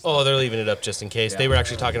just in case? Oh, they're leaving it up just in case. Yeah. They were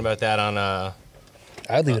actually talking about that on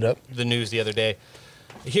I'd leave it up. the news the other day.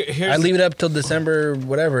 I'd leave it up till December,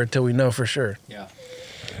 whatever, until we know for sure. Yeah.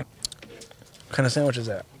 What kind of sandwich is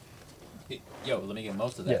that? Yo, let me get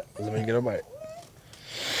most of Yeah, that. let me get a bite.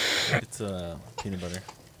 It's peanut butter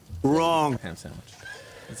Wrong. ham sandwich.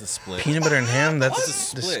 It's a split. Peanut butter and ham? It's a That's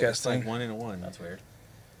split. disgusting. It's like 1 and 1. That's weird.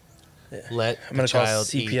 Let I'm the going to call child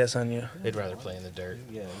CPS eat. on you. They'd rather play in the dirt.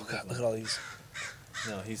 Yeah. Oh, God, look at all these.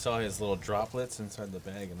 No, he saw his little droplets inside the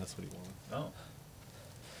bag, and that's what he wanted. Oh.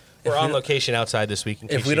 We're on location outside this week. In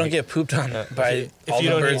If case we you- don't get pooped on by if all you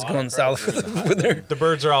the don't birds eat- going south with their... The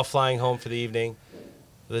birds are all flying home for the evening.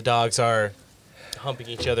 The dogs are humping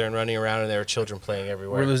each other and running around, and there are children playing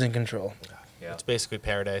everywhere. We're losing control. Yeah. It's basically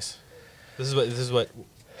paradise. This is what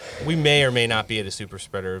we may or may not be at a super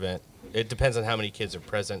spreader event. It depends on how many kids are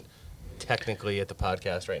present technically at the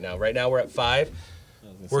podcast right now. Right now we're at 5.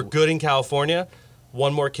 We're good in California.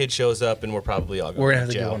 One more kid shows up and we're probably all going We're gonna to have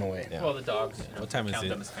to jail. give one away. Yeah. Well, the dogs. What time is count it?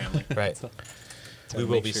 them as family. Right. We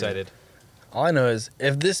will make be sure. cited. All I know is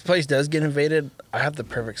if this place does get invaded, I have the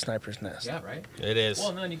perfect sniper's nest. Yeah, right. It is. Well,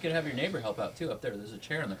 and then you could have your neighbor help out too. Up there, there's a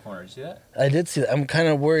chair in the corner. Did you see that? I did see that. I'm kind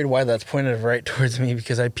of worried why that's pointed right towards me,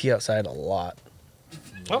 because I pee outside a lot.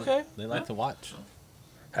 Okay. They like to watch.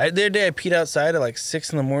 The other day I peed outside at like 6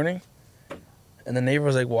 in the morning, and the neighbor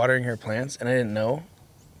was like watering her plants, and I didn't know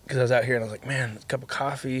because I was out here and I was like, man, a cup of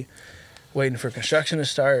coffee, waiting for construction to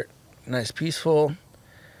start, nice, peaceful.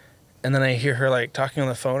 And then I hear her like talking on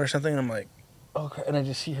the phone or something, and I'm like, oh, crap. And I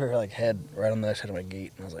just see her like head right on the other side of my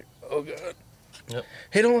gate, and I was like, oh god. Yep.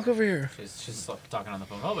 Hey, don't look over here. She's like, talking on the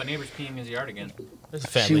phone. Oh, my neighbor's peeing in his yard again. It's a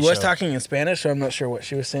She family was show. talking in Spanish, so I'm not sure what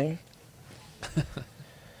she was saying.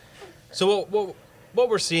 So what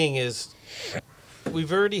we're seeing is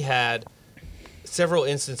we've already had several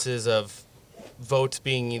instances of votes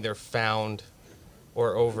being either found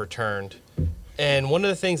or overturned. And one of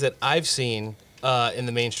the things that I've seen in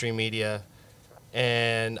the mainstream media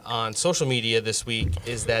and on social media this week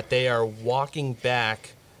is that they are walking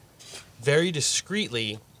back very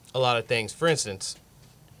discreetly a lot of things. For instance,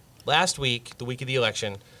 last week, the week of the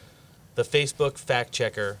election, the Facebook fact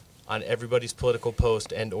checker on everybody's political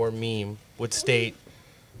post and or meme would state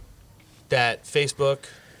that Facebook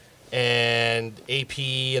and AP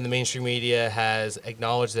and the mainstream media has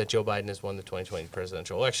acknowledged that Joe Biden has won the 2020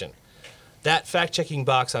 presidential election. That fact-checking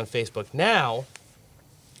box on Facebook now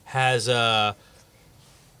has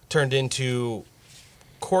turned into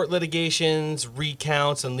court litigations,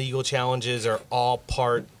 recounts, and legal challenges are all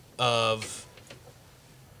part of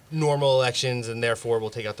normal elections, and therefore will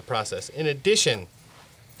take out the process. In addition,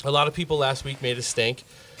 a lot of people last week made a stink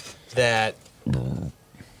that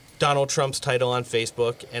Donald Trump's title on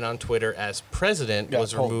Facebook and on Twitter as president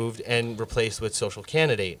was removed and replaced with social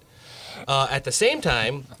candidate. At the same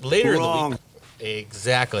time, later in the week,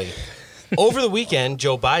 exactly. Over the weekend,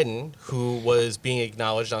 Joe Biden, who was being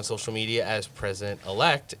acknowledged on social media as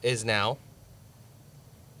president-elect, is now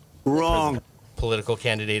political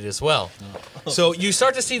candidate as well. So you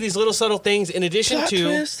start to see these little subtle things in addition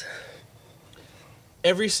to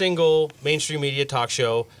every single mainstream media talk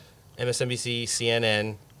show, MSNBC,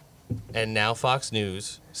 CNN, and now Fox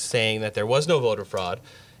News, saying that there was no voter fraud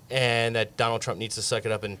and that Donald Trump needs to suck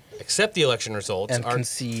it up and accept the election results. And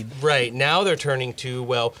concede. Right. Now they're turning to,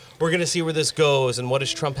 well, we're going to see where this goes, and what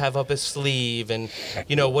does Trump have up his sleeve, and,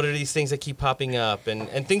 you know, what are these things that keep popping up,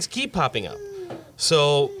 and things keep popping up.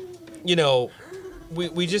 So, you know,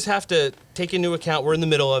 we just have to take into account we're in the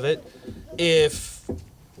middle of it. If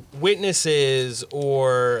witnesses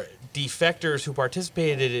or defectors who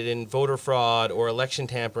participated in voter fraud or election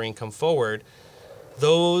tampering come forward,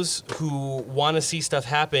 those who want to see stuff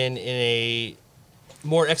happen in a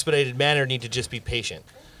more expedited manner need to just be patient.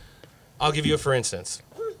 I'll give you a for instance.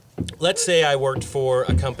 Let's say I worked for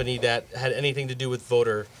a company that had anything to do with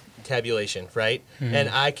voter tabulation, right? Mm-hmm. And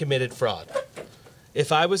I committed fraud.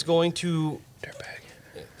 If I was going to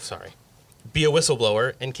be a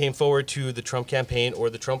whistleblower and came forward to the Trump campaign or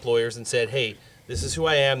the Trump lawyers and said, hey, this is who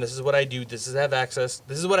I am, this is what I do, this is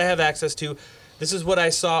what I have access to, this is what I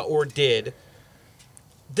saw or did.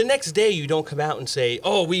 The next day you don't come out and say,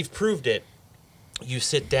 oh, we've proved it. You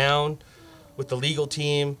sit down with the legal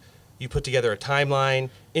team, you put together a timeline,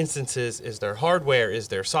 instances, is there hardware, is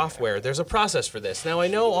there software? There's a process for this. Now I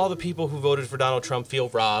know all the people who voted for Donald Trump feel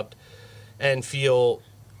robbed and feel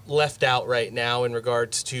left out right now in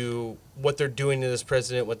regards to what they're doing to this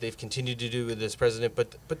president, what they've continued to do with this president.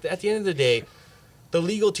 But at the end of the day, the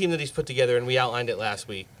legal team that he's put together, and we outlined it last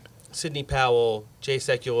week, Sidney Powell, Jay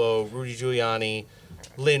Sekulow, Rudy Giuliani,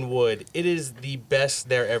 Lynn Wood, it is the best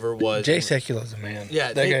there ever was. Jay Sekulow's a man.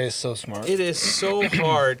 Yeah, that guy is so smart. It is so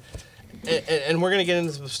hard. And we're going to get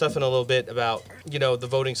into some stuff in a little bit about, you know, the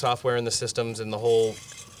voting software and the systems and the whole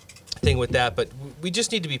thing with that. But we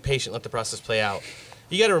just need to be patient, let the process play out.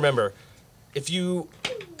 You got to remember, if you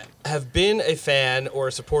have been a fan or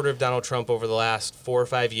a supporter of Donald Trump over the last 4 or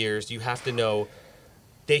 5 years, you have to know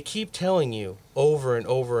they keep telling you over and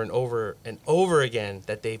over and over and over again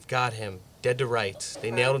that they've got him dead to rights.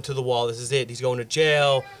 They nailed him to the wall. This is it. He's going to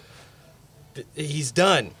jail. He's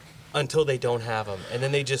done until they don't have him. And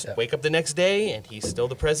then they just wake up the next day and he's still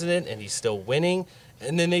the president and he's still winning.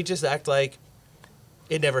 And then they just act like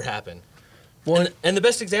it never happened. And the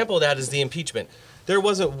best example of that is the impeachment. There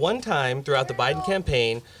wasn't one time throughout the Biden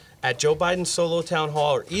campaign at Joe Biden's solo town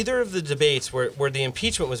hall or either of the debates where the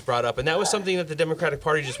impeachment was brought up. And that was something that the Democratic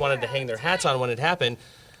Party just wanted to hang their hats on when it happened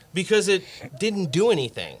because it didn't do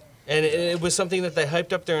anything. And it was something that they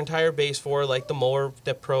hyped up their entire base for, like the Mueller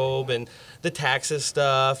probe and the taxes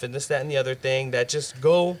stuff and this, that, and the other thing that just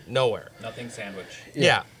go nowhere. Nothing sandwich.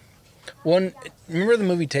 Yeah. Remember the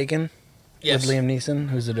movie Taken? Yes. With Liam Neeson,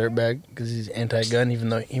 who's a dirtbag because he's anti-gun, even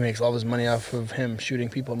though he makes all of his money off of him shooting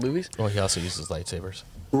people in movies. Well, he also uses lightsabers.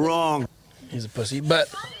 Wrong. He's a pussy.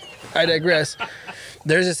 But I digress.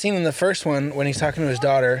 There's a scene in the first one when he's talking to his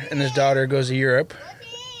daughter, and his daughter goes to Europe.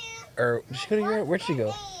 Or, did she go to Europe? Where'd she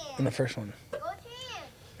go in the first one?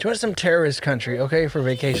 She went to some terrorist country, okay, for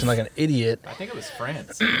vacation like an idiot. I think it was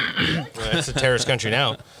France. It's a terrorist country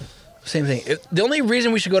now. Same thing. The only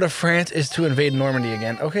reason we should go to France is to invade Normandy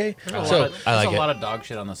again, okay? There's a lot of dog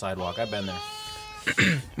shit on the sidewalk. I've been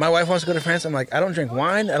there. My wife wants to go to France. I'm like, I don't drink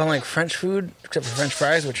wine. I don't like French food, except for French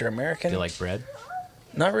fries, which are American. Do you like bread?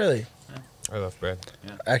 Not really. I love bread.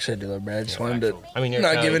 Yeah. Actually, I do love bread. I just wanted to you're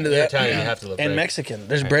not give into that. Italian, you have to love bread. And Mexican.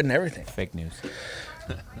 There's bread and everything. Fake news.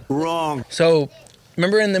 Wrong. So,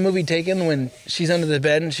 Remember in the movie Taken when she's under the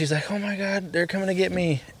bed and she's like, "Oh my God, they're coming to get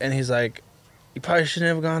me," and he's like, "You probably shouldn't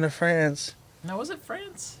have gone to France." Now, was it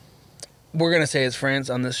France? We're gonna say it's France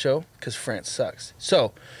on this show because France sucks.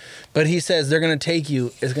 So, but he says they're gonna take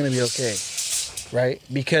you. It's gonna be okay, right?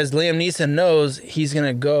 Because Liam Neeson knows he's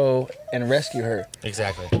gonna go and rescue her.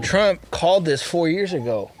 Exactly. Trump called this 4 years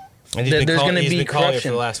ago. And he's been calling it for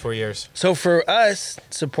corruption the last 4 years. So for us,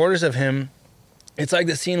 supporters of him, it's like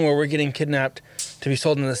the scene where we're getting kidnapped to be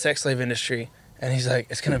sold into the sex slave industry, and he's like,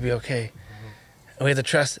 "It's gonna be okay." And we have to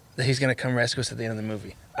trust that he's gonna come rescue us at the end of the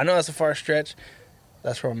movie. I know that's a far stretch.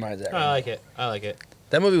 That's where my mind's at. I like it. I like it.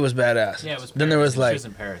 That movie was badass. Yeah, it was. Then there was Paris. like, She was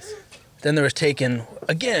in Paris. then there was Taken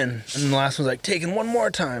again, and the last one's like Taken one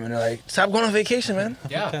more time, and they're like, "Stop going on vacation, man.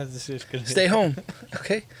 Yeah. Stay home."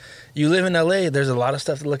 Okay, you live in LA. There's a lot of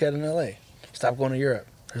stuff to look at in LA. Stop going to Europe.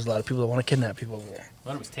 There's a lot of people that want to kidnap people over there.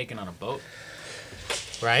 When it was taken on a boat.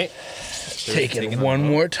 Right? Taken one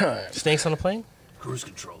more time. Snakes on a plane? Cruise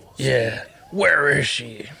control. Yeah. Where is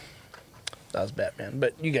she? That was Batman,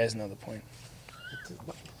 but you guys know the point.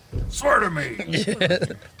 Swear to me. Yeah.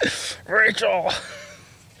 Rachel.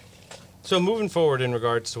 So moving forward in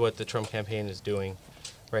regards to what the Trump campaign is doing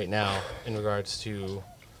right now in regards to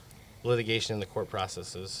litigation in the court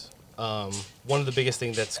processes, one of the biggest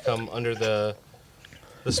things that's come under the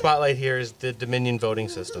spotlight here is the Dominion voting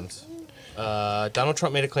systems. Donald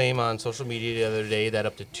Trump made a claim on social media the other day that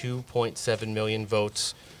up to 2.7 million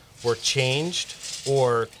votes were changed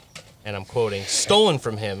or, and I'm quoting, stolen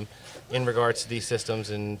from him in regards to these systems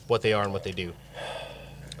and what they are and what they do.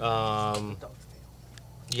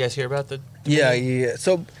 You guys hear about the Dominion? Yeah.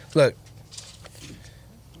 So look,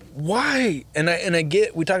 why? And I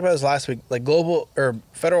get. We talked about this last week. Like global or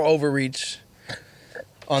federal overreach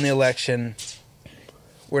on the election.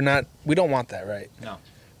 We don't want that, right? No.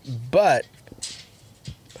 But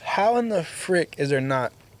how in the frick is there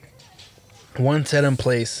not one set in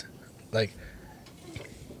place? Like,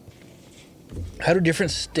 how do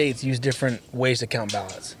different states use different ways to count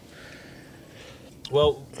ballots?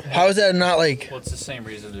 Well, how is that not like? Well, it's the same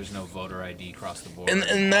reason there's no voter ID across the board.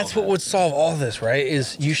 And that's what would solve all this, right?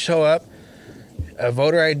 Is you show up, a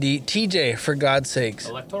voter ID, TJ, for God's sakes.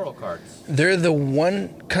 Electoral cards. They're the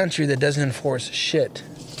one country that doesn't enforce shit.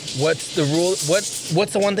 What's the rule?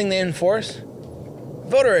 What's the one thing they enforce?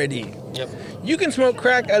 Voter ID. Yep. You can smoke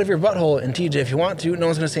crack out of your butthole in TJ if you want to. No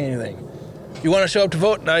one's gonna say anything. You want to show up to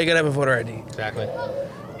vote? Now you gotta have a voter ID. Exactly.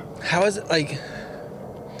 How is it like?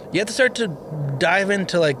 You have to start to dive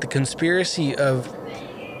into like the conspiracy of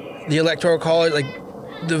the electoral college,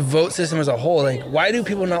 like the vote system as a whole. Like, why do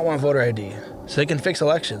people not want voter ID? So they can fix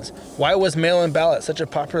elections. Why was mail-in ballot such a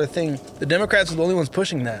popular thing? The Democrats were the only ones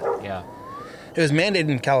pushing that. Yeah. It was mandated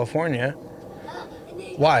in California.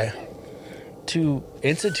 Why? To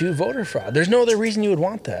institute voter fraud. There's no other reason you would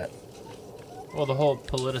want that. Well, the whole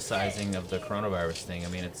politicizing of the coronavirus thing, I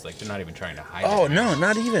mean, it's like they're not even trying to hide Oh, it. no,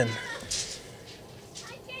 not even.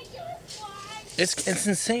 It's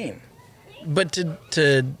insane. But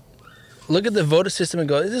to look at the voter system and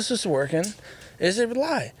go, is this just working? Is it a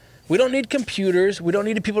lie? We don't need computers. We don't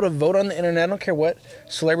need people to vote on the internet. I don't care what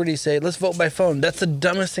celebrities say. Let's vote by phone. That's the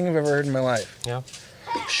dumbest thing I've ever heard in my life. Yeah.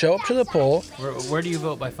 Show up to the poll. Where do you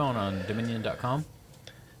vote by phone? On Dominion.com?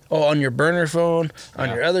 Oh, on your burner phone, on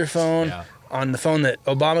Yeah. your other phone, Yeah. on the phone that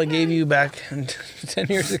Obama gave you back 10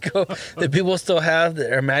 years ago that people still have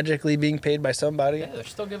that are magically being paid by somebody. Yeah, they're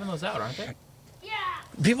still giving those out, aren't they?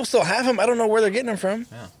 People still have them. I don't know where they're getting them from.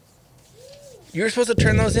 Yeah. You were supposed to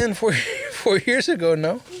turn those in 4 years ago,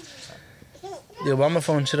 no? The Obama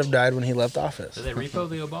phone should have died when he left office. Do they repo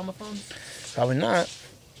the Obama phones? Probably not.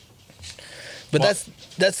 But Well-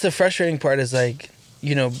 that's the frustrating part is like,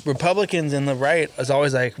 you know, Republicans and the right is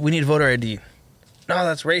always like, we need voter ID. No,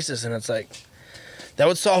 that's racist. And it's like, that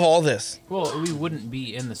would solve all this. Well, we wouldn't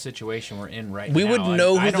be in the situation we're in right We now. would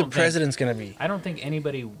know I who don't the think- president's going to be. I don't think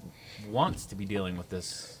anybody wants to be dealing with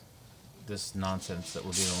this nonsense that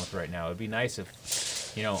we're dealing with right now. It'd be nice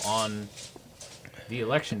if, you know, on the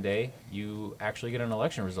election day, you actually get an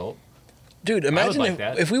election result. Dude, imagine like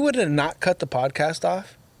that. if we would have not cut the podcast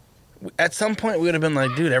off, at some point we would have been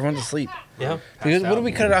like, dude, everyone's asleep. Yeah. Because what out. did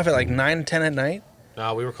we cut it off at, like 9, 10 at night?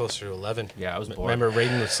 No, we were closer to 11. Yeah, I was bored. Remember,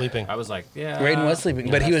 Raiden was sleeping. I was like, yeah. Raiden was sleeping,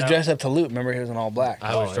 but he was dressed up to loot. Remember, he was in all black.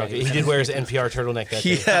 I was Oh, drunk. yeah. He did wear his NPR turtleneck that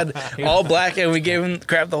He day. had all black, and we gave him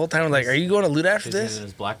crap the whole time. We're like, are you going to loot after He's in this?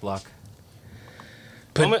 his black block.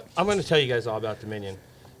 But- I'm going to tell you guys all about Dominion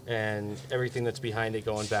and everything that's behind it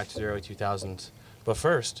going back to the early 2000s. But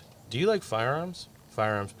first, do you like firearms?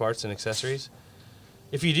 Firearms parts and accessories?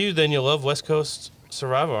 If you do, then you'll love West Coast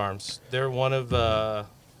Survival Arms. They're one of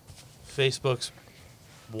Facebook's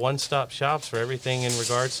one-stop shops for everything in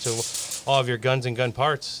regards to all of your guns and gun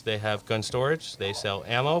parts. They have gun storage. They sell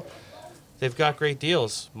ammo. They've got great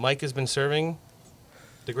deals. Mike has been serving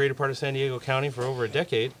the greater part of San Diego County for over a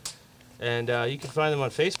decade. And you can find them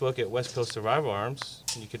on Facebook at West Coast Survival Arms.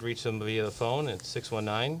 You could reach them via the phone at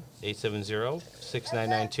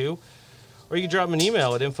 619-870-6992. Or you can drop them an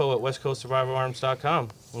email at info@westcoastsurvivalarms.com.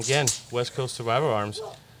 Again, West Coast Survival Arms.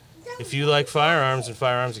 If you like firearms and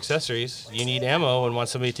firearms accessories, you need ammo and want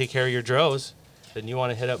somebody to take care of your dros, then you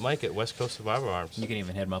want to hit up Mike at West Coast Survival Arms. You can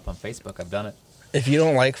even hit him up on Facebook. I've done it. If you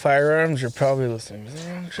don't like firearms, you're probably listening to the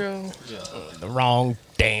wrong show. The wrong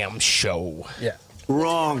damn show. Yeah.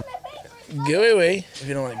 Wrong. Go away if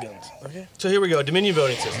you don't like guns. Okay. So here we go. Dominion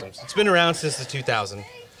Voting Systems. It's been around since the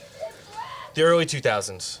early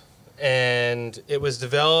 2000s. And it was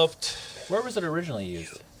developed... Where was it originally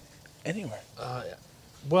used? Anywhere.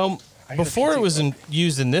 Well, before it was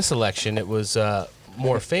used in this election, it was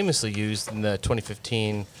more famously used in the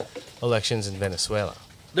 2015 elections in Venezuela.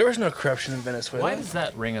 There was no corruption in Venezuela. Why does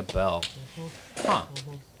that ring a bell? Huh.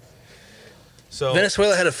 So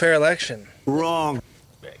Venezuela had a fair election. Wrong.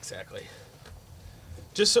 Exactly.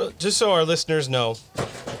 Just so our listeners know,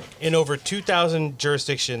 in over 2,000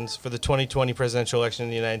 jurisdictions for the 2020 presidential election in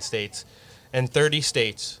the United States, and 30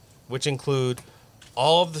 states, which include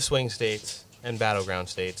all of the swing states and battleground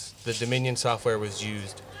states, the Dominion software was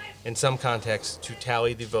used in some contexts to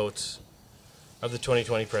tally the votes of the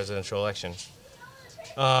 2020 presidential election.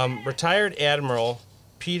 Retired Admiral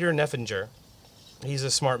Peter Neffinger, he's a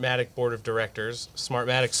Smartmatic board of directors.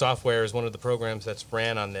 Smartmatic software is one of the programs that's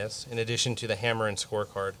ran on this, in addition to the Hammer and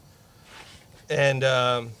Scorecard. And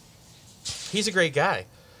he's a great guy.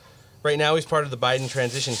 Right now, he's part of the Biden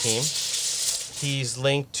transition team. He's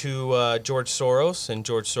linked to George Soros and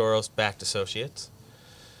George Soros-backed associates.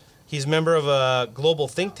 He's a member of a global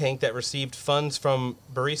think tank that received funds from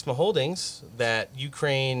Burisma Holdings, that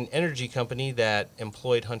Ukraine energy company that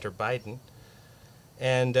employed Hunter Biden.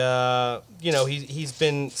 And, he's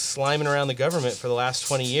been sliming around the government for the last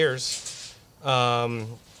 20 years,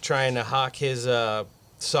 trying to hawk his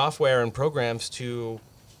software and programs to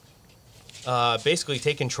basically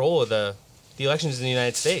take control of the elections in the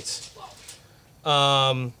United States.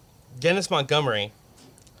 Dennis Montgomery,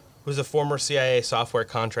 who's a former CIA software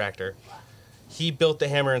contractor, he built the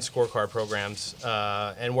Hammer and Scorecard programs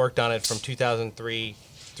and worked on it from 2003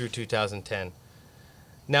 through 2010.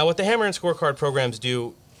 Now, what the Hammer and Scorecard programs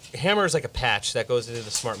do, Hammer is like a patch that goes into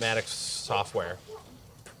the Smartmatic software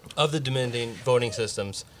of the Dominion voting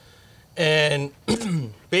systems. And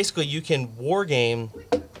basically, you can war game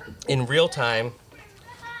in real time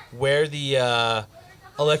where the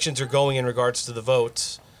elections are going in regards to the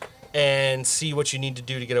votes and see what you need to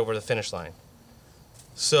do to get over the finish line.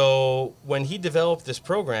 So when he developed these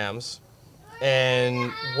programs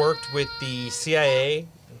and worked with the CIA,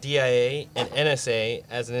 DIA, and NSA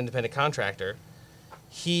as an independent contractor,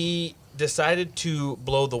 he decided to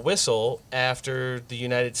blow the whistle after the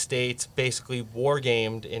United States basically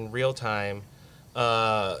war-gamed in real time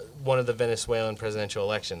one of the Venezuelan presidential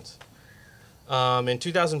elections. In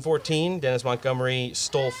 2014, Dennis Montgomery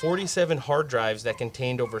stole 47 hard drives that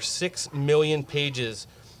contained over 6 million pages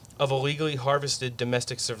of illegally harvested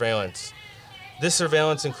domestic surveillance. This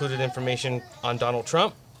surveillance included information on Donald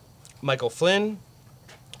Trump, Michael Flynn,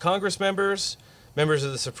 Congress members, members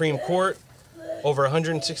of the Supreme Court, over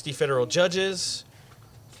 160 federal judges,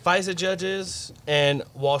 FISA judges, and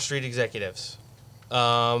Wall Street executives.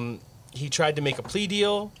 He tried to make a plea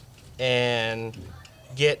deal and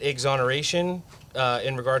get exoneration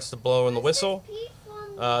in regards to blowing the whistle.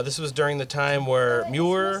 This was during the time where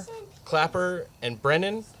Mueller, Clapper, and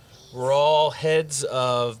Brennan were all heads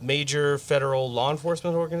of major federal law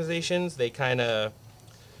enforcement organizations. They kind of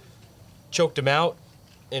choked him out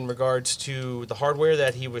in regards to the hardware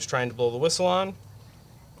that he was trying to blow the whistle on.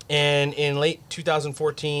 And in late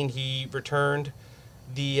 2014, he returned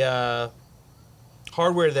the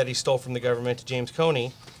hardware that he stole from the government to James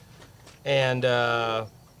Comey, and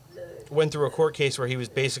went through a court case where he was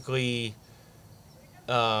basically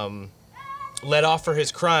let off for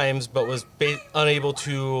his crimes, but was unable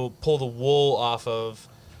to pull the wool off of,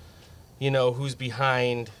 who's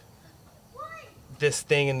behind this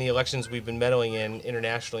thing in the elections we've been meddling in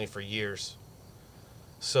internationally for years.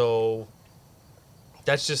 So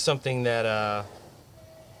that's just something that,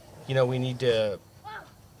 we need to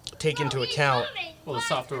take into account. Well, the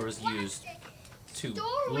software was used to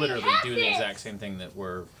literally do the exact same thing that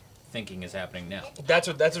we're thinking is happening now. That's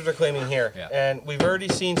what they're claiming here. Yeah. And we've already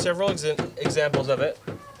seen several examples of it.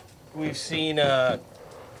 We've seen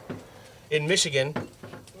in Michigan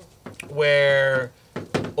where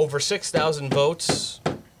over 6,000 votes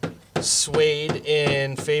swayed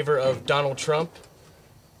in favor of Donald Trump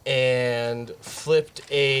and flipped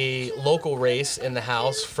a local race in the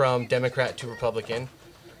House from Democrat to Republican.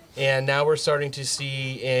 And now we're starting to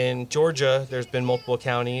see in Georgia, there's been multiple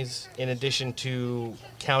counties, in addition to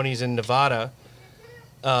counties in Nevada,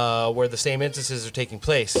 where the same instances are taking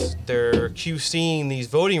place. They're QCing these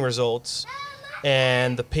voting results,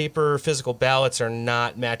 and the paper physical ballots are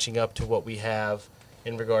not matching up to what we have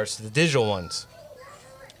in regards to the digital ones.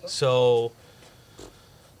 So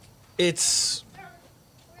it's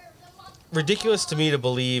ridiculous to me to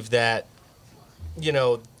believe that,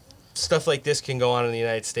 stuff like this can go on in the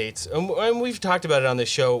United States. And we've talked about it on this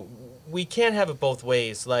show. We can't have it both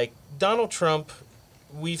ways. Like, Donald Trump,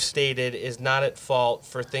 we've stated, is not at fault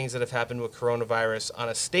for things that have happened with coronavirus on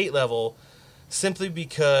a state level simply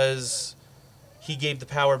because he gave the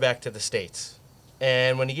power back to the states.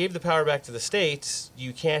 And when he gave the power back to the states,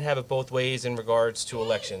 you can't have it both ways in regards to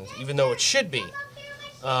elections, even though it should be.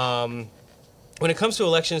 When it comes to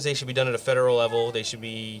elections, they should be done at a federal level. They should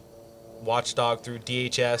be watchdog through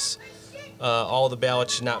DHS. All the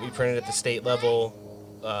ballots should not be printed at the state level.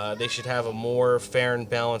 They should have a more fair and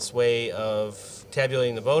balanced way of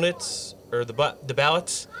tabulating the ballots.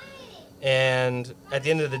 And at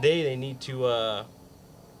the end of the day, they need to,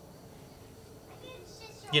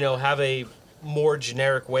 have a more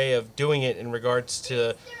generic way of doing it in regards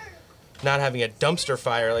to not having a dumpster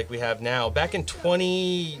fire like we have now. Back in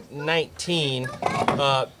 2019,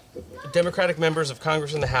 Democratic members of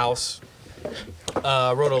Congress in the House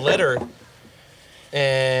wrote a letter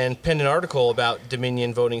and penned an article about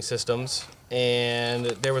Dominion voting systems, and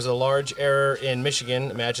there was a large error in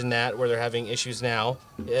Michigan, imagine that, where they're having issues now.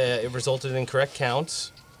 It resulted in correct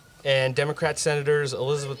counts, and Democrat Senators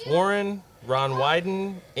Elizabeth Warren, Ron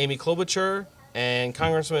Wyden, Amy Klobuchar, and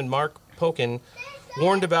Congressman Mark Pocan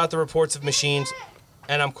warned about the reports of machines,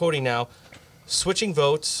 and I'm quoting now, switching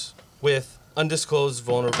votes with undisclosed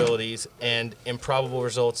vulnerabilities and improbable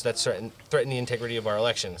results that threaten the integrity of our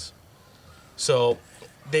elections. So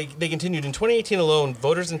they continued. In 2018 alone,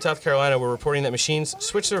 voters in South Carolina were reporting that machines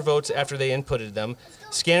switched their votes after they inputted them.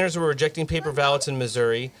 Scanners were rejecting paper ballots in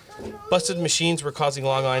Missouri. Busted machines were causing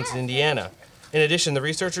long lines in Indiana. In addition, the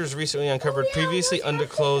researchers recently uncovered previously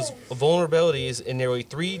undisclosed vulnerabilities in nearly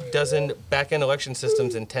 36 back-end election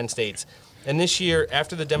systems in 10 states. And this year,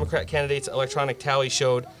 after the Democrat candidate's electronic tally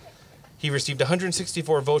showed he received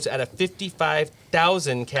 164 votes out of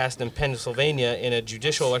 55,000 cast in Pennsylvania in a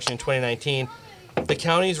judicial election in 2019, the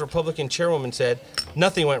county's Republican chairwoman said,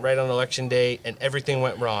 "Nothing went right on election day and everything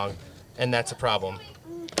went wrong, and that's a problem."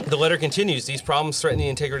 The letter continues, "These problems threaten the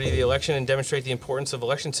integrity of the election and demonstrate the importance of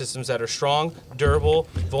election systems that are strong, durable,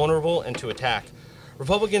 vulnerable, and to attack."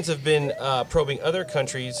 Republicans have been probing other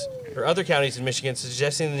counties in Michigan,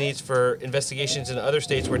 suggesting the needs for investigations in other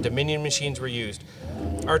states where Dominion machines were used.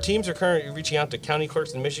 Our teams are currently reaching out to county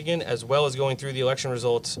clerks in Michigan, as well as going through the election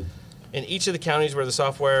results in each of the counties where the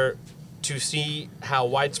software to see how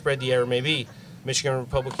widespread the error may be. Michigan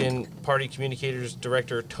Republican Party Communicators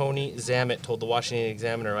Director Tony Zammit told the Washington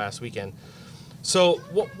Examiner last weekend. So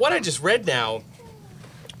what I just read now,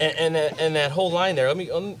 and that whole line there, let me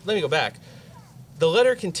go back. The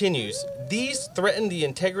letter continues, "These threaten the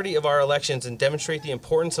integrity of our elections and demonstrate the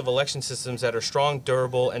importance of election systems that are strong,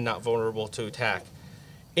 durable, and not vulnerable to attack."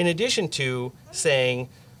 In addition to saying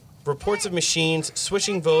reports of machines,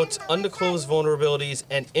 switching votes, undisclosed vulnerabilities,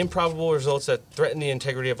 and improbable results that threaten the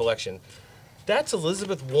integrity of election. That's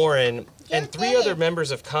Elizabeth Warren and 3 other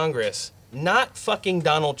members of Congress, not fucking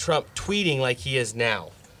Donald Trump tweeting like he is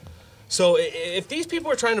now. So if these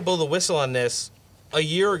people are trying to blow the whistle on this a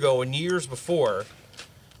year ago and years before,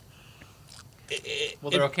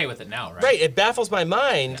 they're okay with it now, right? Right. It baffles my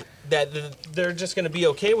mind that they're just going to be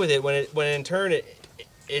okay with it when in turn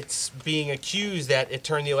it's being accused that it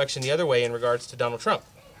turned the election the other way in regards to Donald Trump.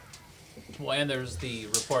 Well, and there's the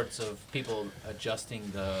reports of people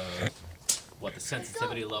adjusting the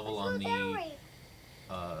sensitivity level on the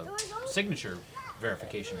signature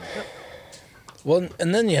verification. Well,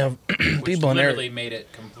 and then you have people in literally made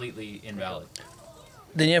it completely invalid.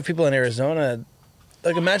 Then you have people in Arizona.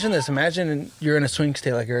 Like, imagine this. Imagine you're in a swing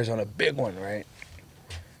state like Arizona, big one, right?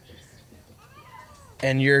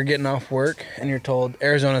 And you're getting off work, and you're told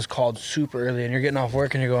Arizona's called super early, and you're getting off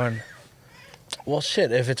work, and you're going, well,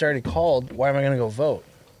 shit, if it's already called, why am I going to go vote?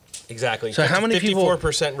 Exactly. So how many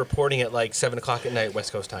 54% reporting at like 7 o'clock at night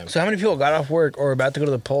West Coast time. So how many people got off work or about to go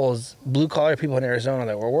to the polls, blue-collar people in Arizona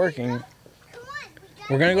that were working,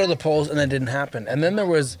 were going to go to the polls, and that didn't happen? And then there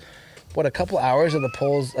was, a couple hours of the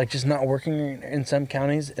polls, like, just not working in some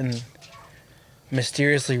counties, and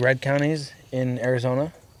mysteriously red counties in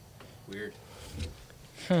Arizona. Weird.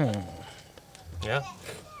 Yeah.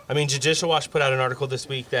 I mean, Judicial Watch put out an article this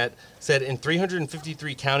week that said in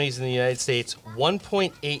 353 counties in the United States,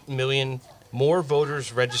 1.8 million more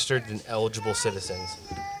voters registered than eligible citizens.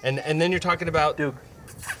 And then you're talking about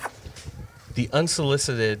the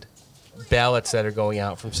unsolicited ballots that are going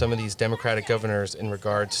out from some of these Democratic governors in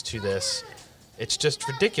regards to this. It's just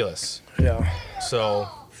ridiculous. Yeah. So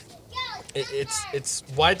it's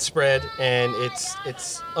widespread, and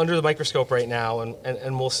it's under the microscope right now,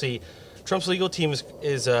 and we'll see. Trump's legal team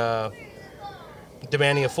is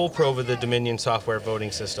demanding a full probe of the Dominion software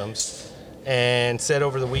voting systems, and said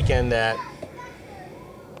over the weekend that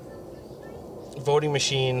voting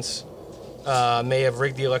machines may have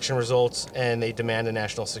rigged the election results, and they demand a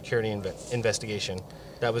national security investigation.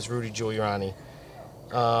 That was Rudy Giuliani.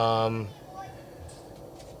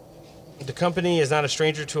 The company is not a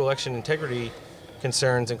stranger to election integrity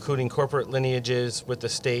concerns, including corporate lineages with the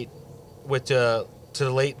state, to the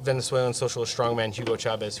late Venezuelan socialist strongman Hugo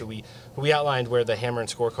Chavez, who we outlined where the Hammer and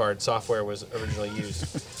Scorecard software was originally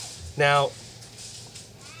used. Now,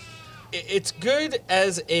 it's good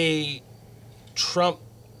as a Trump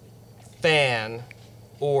fan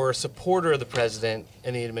or supporter of the president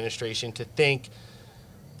and the administration to think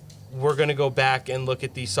we're going to go back and look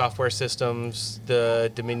at these software systems, the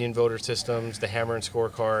Dominion voter systems, the Hammer and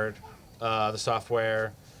Scorecard, the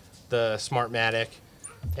software, the Smartmatic,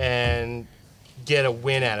 and get a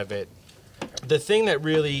win out of it. The thing that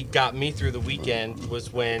really got me through the weekend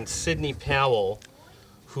was when Sidney Powell,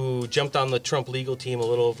 who jumped on the Trump legal team a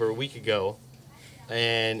little over a week ago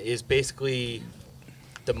and is basically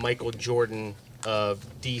the Michael Jordan of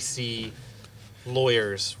D.C.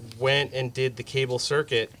 lawyers, went and did the cable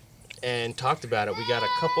circuit and talked about it. We got a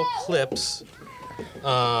couple clips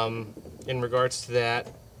in regards to that,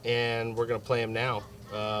 and we're going to play them now.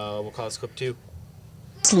 We'll call this clip 2.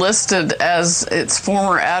 It's listed as its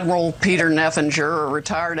former Admiral Peter Neffinger, or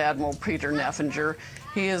retired Admiral Peter Neffinger.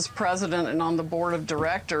 He is president and on the board of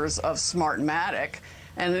directors of Smartmatic.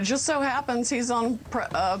 And it just so happens he's on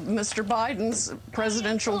Mr. Biden's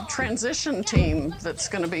presidential transition team that's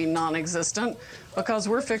going to be non-existent because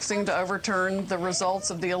we're fixing to overturn the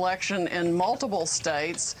results of the election in multiple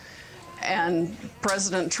states. And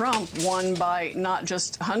President Trump won by not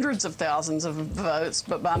just hundreds of thousands of votes,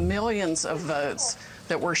 but by millions of votes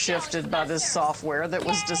that were shifted by this software that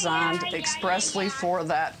was designed expressly for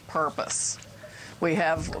that purpose. We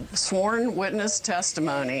have sworn witness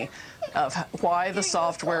testimony of why the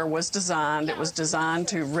software was designed. It was designed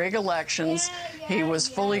to rig elections. He was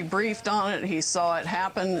fully briefed on it. He saw it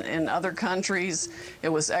happen in other countries. It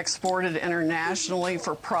was exported internationally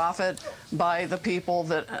for profit by the people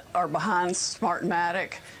that are behind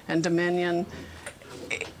Smartmatic and Dominion.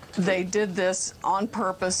 They did this on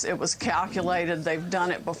purpose. It was calculated. They've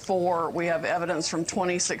done it before. We have evidence from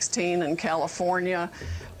 2016 in California.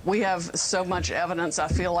 We have so much evidence, I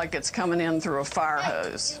feel like it's coming in through a fire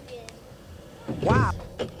hose. Wow.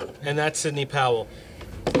 And that's Sidney Powell.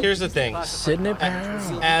 Here's the thing. Sidney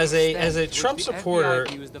Powell. As a Trump supporter,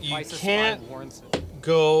 you can't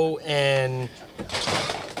go and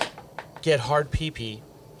get hard pee-pee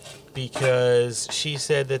because she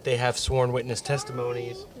said that they have sworn witness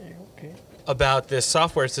testimonies about this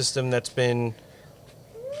software system that's been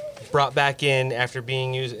brought back in after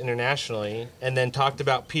being used internationally, and then talked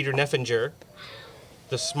about Peter Neffinger,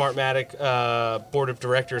 the Smartmatic board of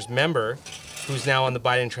directors member, who's now on the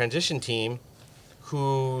Biden transition team,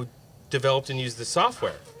 who developed and used the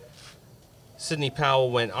software. Sidney Powell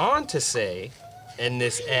went on to say, and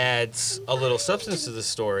this adds a little substance to the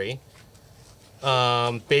story,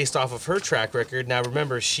 based off of her track record. Now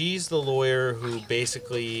remember, she's the lawyer who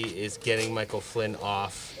basically is getting Michael Flynn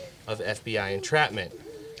off of FBI entrapment.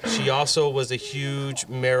 She also was a huge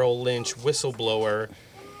Merrill Lynch whistleblower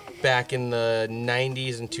back in the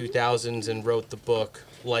 90s and 2000s and wrote the book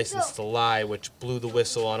License to Lie, which blew the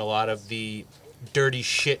whistle on a lot of the dirty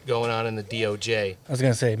shit going on in the DOJ. I was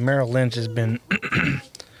going to say, Merrill Lynch has been a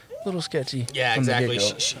little sketchy. Yeah, exactly.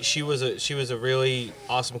 She was a really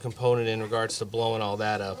awesome component in regards to blowing all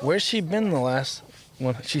that up. Where's she been the last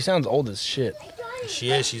one? She sounds old as shit.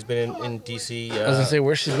 She is. She's been in D.C. I was going to say,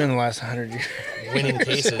 where's she been the last 100 years? Winning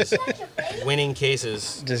cases. Winning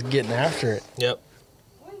cases. Just getting after it. Yep.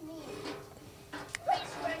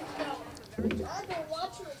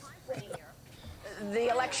 The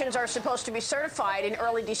elections are supposed to be certified in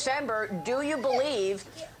early December. Do you believe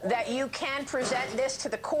that you can present this to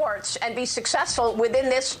the courts and be successful within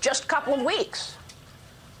this just couple of weeks?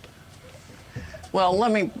 Well,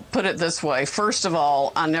 let me put it this way. First of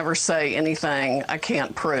all, I never say anything I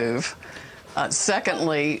can't prove.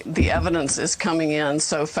 Secondly, the evidence is coming in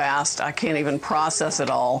so fast, I can't even process it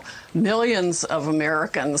all. Millions of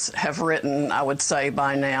Americans have written, I would say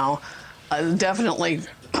by now, definitely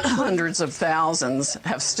hundreds of thousands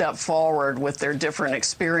have stepped forward with their different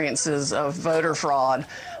experiences of voter fraud.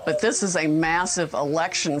 But this is a massive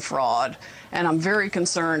election fraud, and I'm very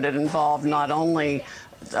concerned it involved not only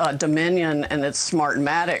Dominion and its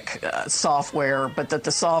Smartmatic software, but that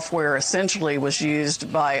the software essentially was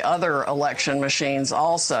used by other election machines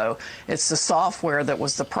also. It's the software that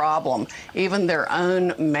was the problem. Even their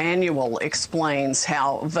own manual explains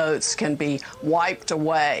how votes can be wiped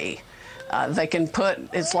away. They can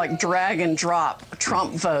it's like drag and drop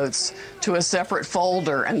Trump votes to a separate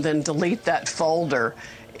folder and then delete that folder.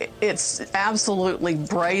 It's absolutely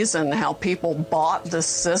brazen how people bought this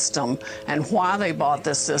system and why they bought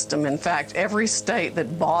this system. In fact, every state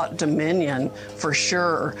that bought Dominion for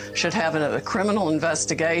sure should have a criminal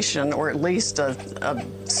investigation, or at least a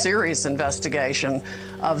serious investigation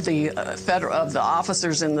of the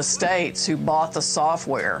officers in the states who bought the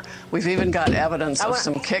software. We've even got evidence of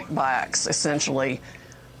some kickbacks, essentially.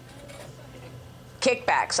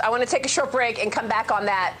 Kickbacks. I want to take a short break and come back on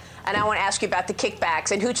that. And I want to ask you about the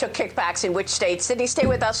kickbacks and who took kickbacks in which states. Sydney, stay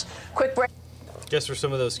with us. Quick break. Guess where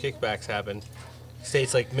some of those kickbacks happened?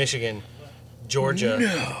 States like Michigan, Georgia,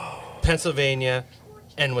 Pennsylvania,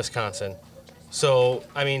 and Wisconsin. So,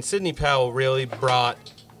 I mean, Sidney Powell really brought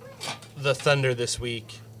the thunder this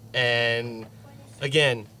week. And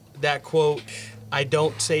again, that quote, "I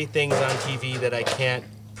don't say things on TV that I can't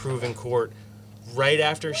prove in court," right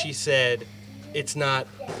after she said it's not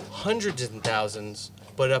hundreds and thousands,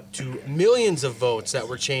 but up to millions of votes that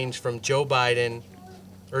were changed from Joe Biden,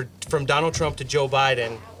 or from Donald Trump to Joe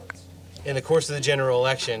Biden in the course of the general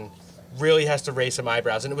election, really has to raise some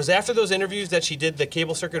eyebrows. And it was after those interviews that she did the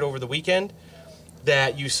cable circuit over the weekend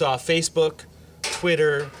that you saw Facebook,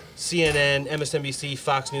 Twitter, CNN, MSNBC,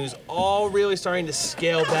 Fox News, all really starting to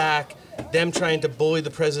scale back, them trying to bully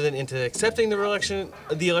the president into accepting the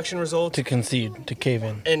election results. To concede, to cave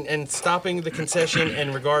in. And stopping the concession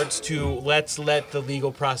in regards to let's let the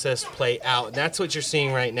legal process play out. And that's what you're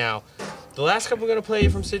seeing right now. The last couple I'm going to play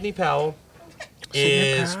from Sidney Powell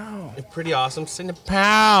is pretty awesome. Sidney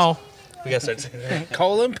Powell. We got to start saying that.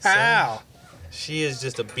 Colin Powell. So, she is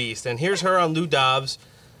just a beast. And here's her on Lou Dobbs,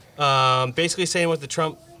 basically saying what the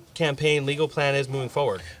Trump campaign legal plan is moving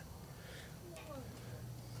forward.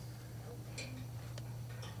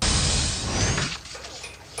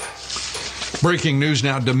 Breaking news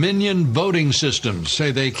now. Dominion Voting Systems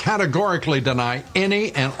say they categorically deny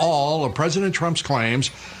any and all of President Trump's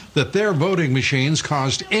claims that their voting machines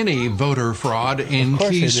caused any voter fraud in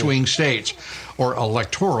key swing states or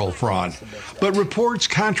electoral fraud. But reports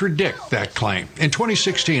contradict that claim. In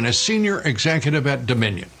 2016, a senior executive at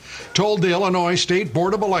Dominion told the Illinois State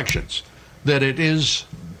Board of Elections that it is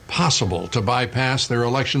possible to bypass their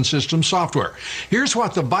election system software. Here's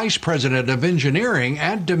what the vice president of engineering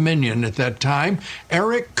at Dominion at that time,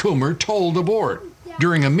 Eric Coomer, told the board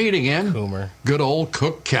during a meeting in good old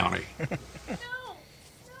Cook County.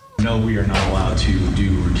 No, we are not allowed to do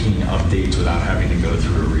routine updates without having to go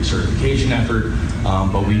through a recertification effort,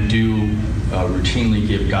 but we do routinely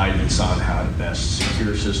give guidance on how to best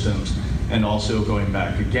secure systems, and also going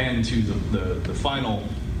back again to the final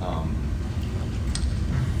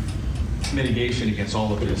mitigation against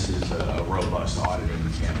all of this is a robust auditing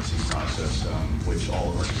and canvassing process, which all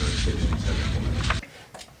of our jurisdictions have implemented.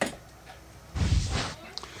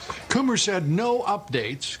 Coomer said no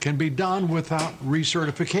updates can be done without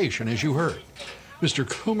recertification, as you heard. Mr.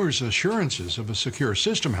 Coomer's assurances of a secure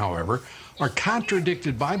system, however, are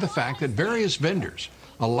contradicted by the fact that various vendors,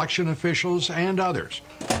 election officials, and others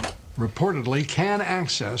reportedly can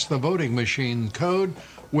access the voting machine code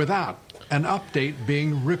without an update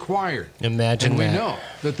being required. Imagine that. And we know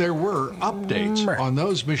that there were updates on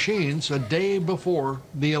those machines a day before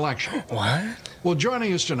the election. What? Well,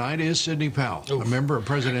 joining us tonight is Sidney Powell, a member of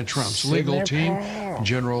President Trump's legal team,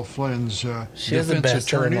 General Flynn's defense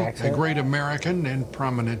attorney, a great American and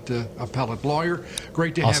prominent appellate lawyer.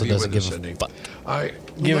 Great to have you with us, Sidney.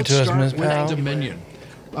 Give it to us, Ms. Powell. Dominion,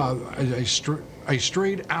 a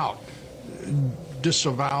straight out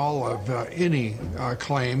disavowal of any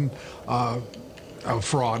claim of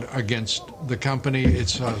fraud against the company,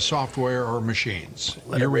 its software or machines.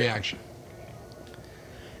 Your reaction?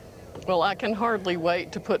 Well, I can hardly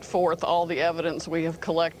wait to put forth all the evidence we have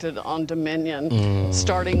collected on Dominion,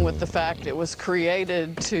 starting with the fact it was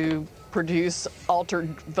created to produce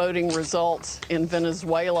altered voting results in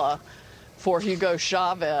Venezuela for Hugo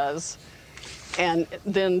Chavez. and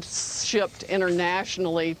then shipped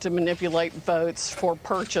internationally to manipulate votes for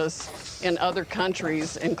purchase in other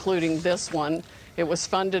countries, including this one. It was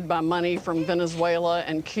funded by money from Venezuela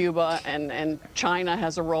and Cuba, and China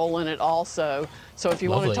has a role in it also. So if you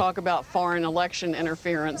want to talk about foreign election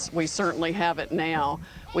interference, we certainly have it now.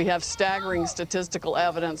 We have staggering statistical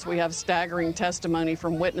evidence. We have staggering testimony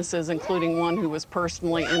from witnesses, including one who was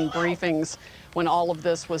personally in briefings when all of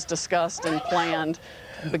this was discussed and planned,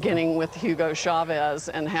 beginning with Hugo Chavez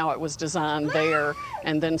and how it was designed there,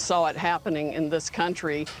 and then saw it happening in this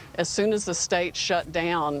country. As soon as the state shut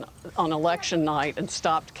down on election night and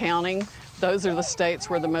stopped counting, those are the states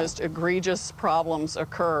where the most egregious problems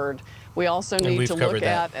occurred. We also need to look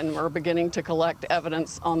at, and we're beginning to collect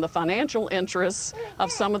evidence on the financial interests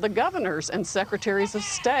of some of the governors and secretaries of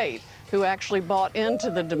state who actually bought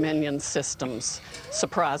into the Dominion systems,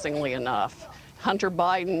 surprisingly enough. Hunter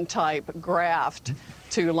Biden type graft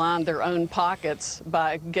to line their own pockets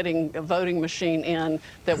by getting a voting machine in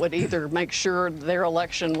that would either make sure their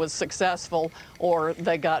election was successful or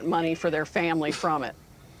they got money for their family from it.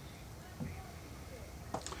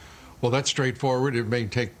 Well, that's straightforward. It may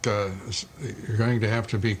take, you're going to have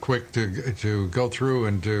to be quick to go through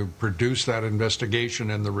and to produce that investigation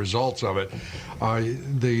and the results of it.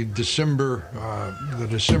 The December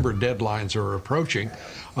deadlines are approaching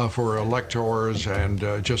for electors,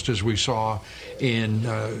 and just as we saw in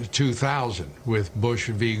 2000 with Bush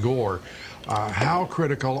v. Gore. How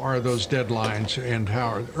critical are those deadlines, and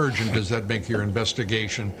how urgent does that make your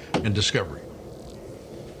investigation and discovery?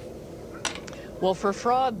 Well, for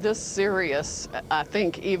fraud this serious, I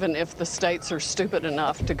think even if the states are stupid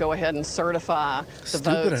enough to go ahead and certify the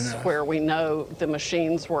votes where we know the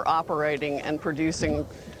machines were operating and producing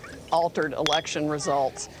altered election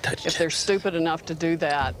results, if they're stupid enough to do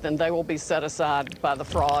that, then they will be set aside by the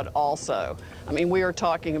fraud also. I mean, we are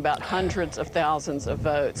talking about hundreds of thousands of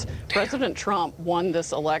votes. President Trump won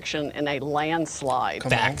this election in a landslide.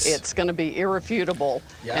 Facts. It's going to be irrefutable.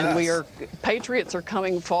 Yes. And patriots are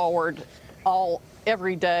coming forward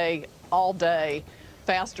every day, all day,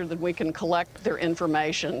 faster than we can collect their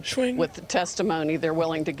information with the testimony they're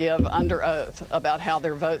willing to give under oath about how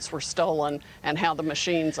their votes were stolen and how the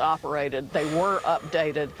machines operated. They were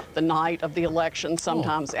updated the night of the election,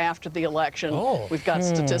 sometimes after the election. We've got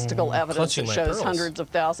statistical evidence that shows hundreds of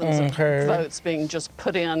thousands of votes being just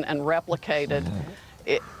put in and replicated.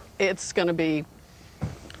 It's going to be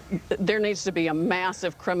there needs to be a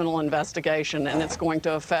massive criminal investigation, and it's going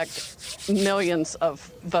to affect millions of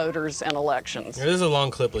voters and elections. This is a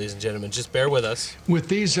long clip, ladies and gentlemen. Just bear with us. With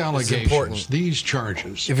these allegations, these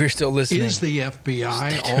charges, if you're still listening, is the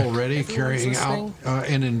FBI already carrying out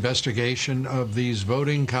an investigation of these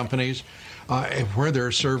voting companies where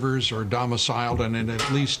their servers are domiciled, and in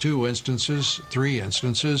at least three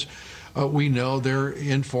instances, we know they're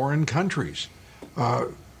in foreign countries?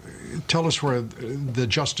 Tell us where the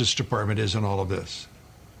Justice Department is in all of this.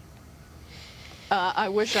 I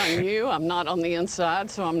wish I knew. I'm not on the inside,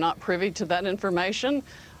 so I'm not privy to that information.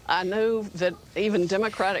 I know that even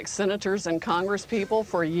Democratic senators and Congress people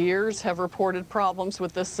for years have reported problems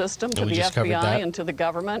with this system to the FBI and to the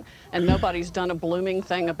government, and nobody's done a blooming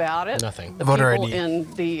thing about it. Nothing. The people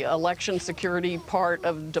in the election security part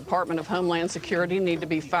of the Department of Homeland Security need to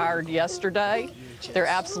be fired yesterday. They're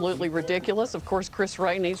absolutely ridiculous. Of course, Chris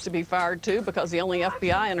Wray needs to be fired too, because the only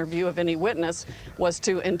FBI interview of any witness was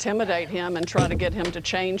to intimidate him and try to get him to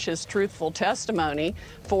change his truthful testimony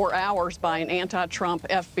 4 hours by an anti-Trump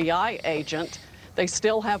FBI agent. They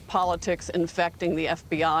still have politics infecting the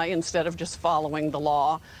FBI instead of just following the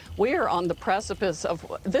law. We are on the precipice of,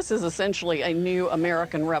 this is essentially a new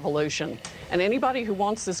American revolution. And anybody who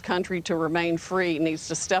wants this country to remain free needs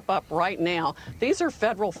to step up right now. These are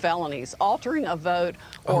federal felonies. Altering a vote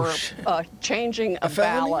or changing a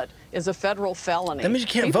ballot is a federal felony. That means you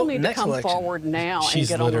can't People vote need next to come election. forward now She's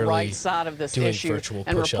and get on the literally right side of this doing issue virtual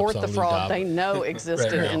and push-ups report the on fraud Lou they know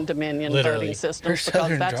existed Right now. in Dominion Literally. voting Her systems, because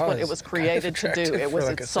southern that's what draw it is was created to do. attractive It for was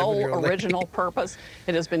like a its sole 7-year-old lady. original purpose.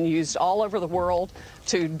 It has been used all over the world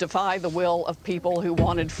to defy the will of people who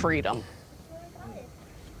wanted freedom.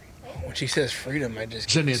 When she says freedom, I just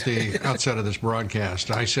Sitting at the outset of this broadcast,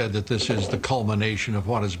 I said that this is the culmination of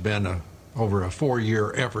what has been over a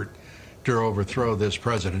 4-year effort to overthrow this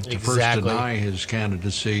president, to first deny his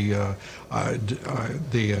candidacy,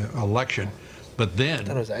 the election, but then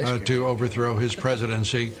to overthrow his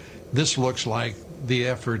presidency. This looks like the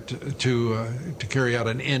effort to carry out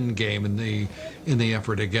an end game in the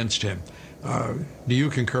effort against him. Do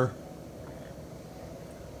you concur?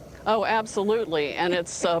 Oh, absolutely. And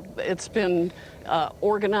it's been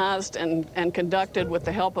organized and conducted with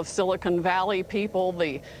the help of Silicon Valley people,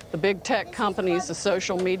 the big tech companies, the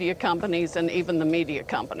social media companies, and even the media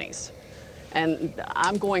companies. And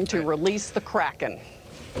I'm going to release the Kraken.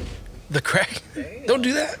 The Kraken? Don't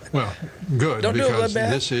do that. Well, good, Don't because do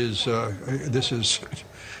it,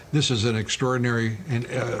 this is an extraordinary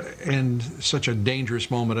and such a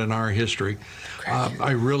dangerous moment in our history.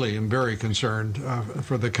 I really am very concerned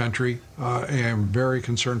for the country. I am very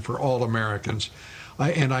concerned for all Americans.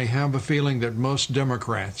 And I have a feeling that most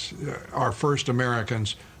Democrats are first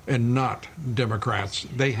Americans and not Democrats.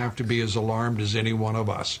 They have to be as alarmed as any one of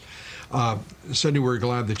us. Cindy, we're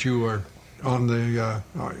glad that you are on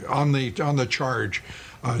the charge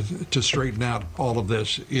to straighten out all of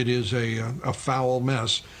this. It is a foul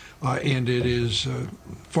mess, and it is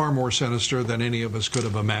far more sinister than any of us could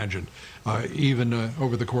have imagined, even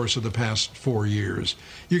over the course of the past 4 years.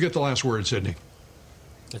 You get the last word, Sydney.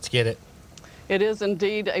 Let's get it. It is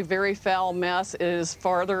indeed a very foul mess. It is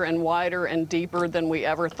farther and wider and deeper than we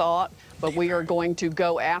ever thought, but we are going to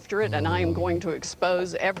go after it, and I am going to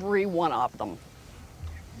expose every one of them.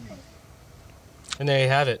 And there you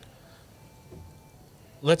have it.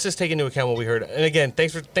 Let's just take into account what we heard. And again,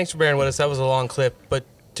 thanks for bearing with us. That was a long clip, but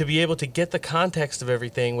to be able to get the context of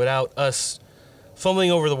everything without us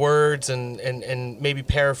fumbling over the words and maybe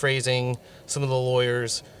paraphrasing some of the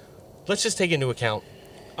lawyers, let's just take into account.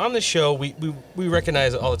 On the show, we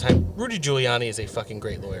recognize it all the time. Rudy Giuliani is a fucking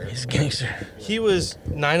great lawyer. He's a gangster. He was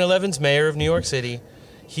 9/11's mayor of New York City.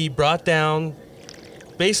 He brought down,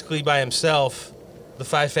 basically by himself, the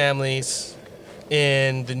 5 families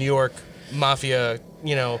in the New York mafia,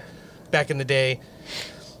 back in the day.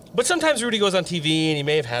 But sometimes Rudy goes on TV and he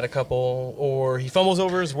may have had a couple, or he fumbles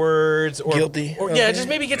over his words, or Guilty. or yeah, just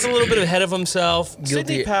maybe gets a little bit ahead of himself. Guilty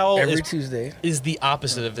Sidney Powell every Tuesday is the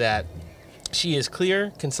opposite of that. She is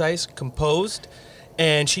clear, concise, composed,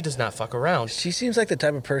 and she does not fuck around. She seems like the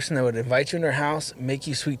type of person that would invite you in her house, make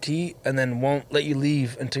you sweet tea, and then won't let you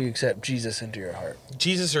leave until you accept Jesus into your heart.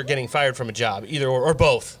 Jesus or getting fired from a job, either or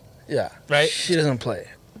both. Yeah. Right? She doesn't play.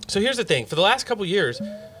 So here's the thing. For the last couple years,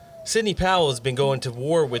 Sidney Powell has been going to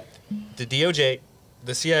war with the DOJ,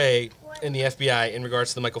 the CIA, and the FBI in regards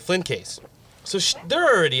to the Michael Flynn case. So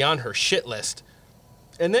they're already on her shit list.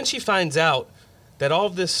 And then she finds out that all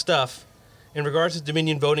of this stuff in regards to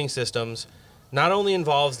Dominion voting systems not only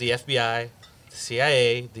involves the FBI, the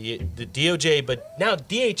CIA, the DOJ, but now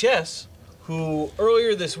DHS, who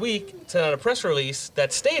earlier this week sent out a press release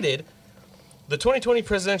that stated the 2020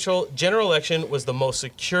 presidential general election was the most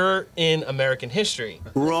secure in American history.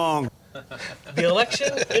 Wrong. The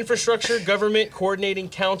Election Infrastructure Government Coordinating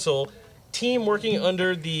Council, team working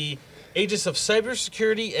under the aegis of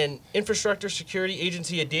Cybersecurity and Infrastructure Security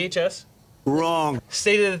Agency at DHS, Wrong.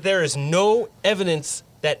 stated that there is no evidence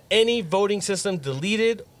that any voting system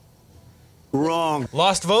deleted, Wrong.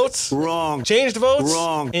 lost votes, Wrong. changed votes,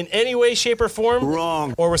 Wrong. in any way, shape, or form,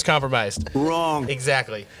 Wrong. or was compromised. Wrong.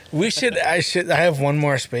 Exactly. I have one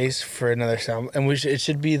more space for another sound, and it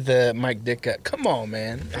should be the Mike Ditka. Come on,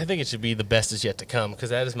 man. I think it should be the best is yet to come, because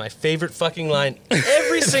that is my favorite fucking line.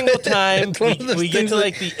 Every single time we get to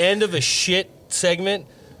like the end of a shit segment,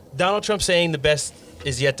 Donald Trump saying the best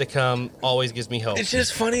is yet to come always gives me hope. It's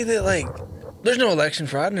just funny that like there's no election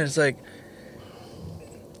fraud, and it's like,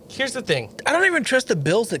 here's the thing. I don't even trust the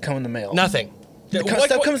bills that come in the mail. Nothing.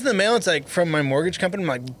 Stuff comes in the mail. It's like from my mortgage company. I'm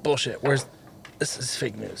like, bullshit. This is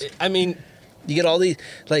fake news. I mean, you get all these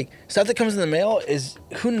like stuff that comes in the mail is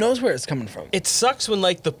who knows where it's coming from. It sucks when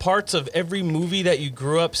like the parts of every movie that you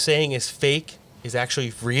grew up saying is fake is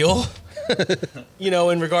actually real.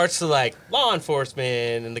 In regards to like law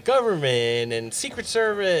enforcement and the government and Secret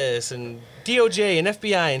Service and DOJ and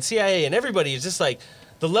FBI and CIA and everybody is just like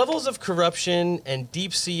the levels of corruption and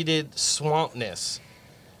deep-seated swampness.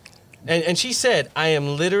 And she said, I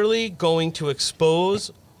am literally going to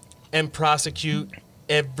expose and prosecute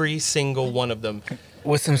every single one of them.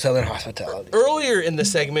 With some Southern hospitality. Earlier in the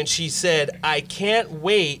segment, she said, I can't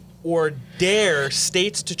wait or dare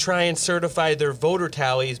states to try and certify their voter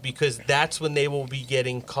tallies because that's when they will be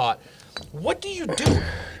getting caught. What do you do?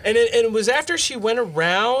 And it was after she went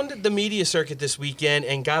around the media circuit this weekend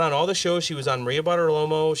and got on all the shows. She was on Maria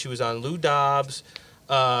Bartiromo. She was on Lou Dobbs.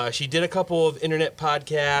 She did a couple of internet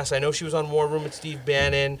podcasts. I know she was on War Room with Steve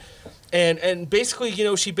Bannon. And basically,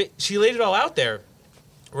 she laid it all out there.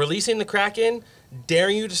 Releasing the Kraken,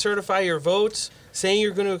 daring you to certify your votes, saying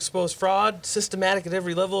you're going to expose fraud, systematic at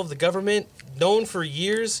every level of the government, known for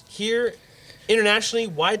years here, internationally,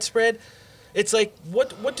 widespread. It's like,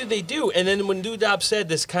 what did they do? And then when Doudab said,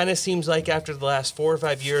 this kind of seems like after the last 4 or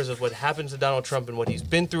 5 years of what happened to Donald Trump and what he's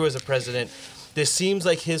been through as a president, this seems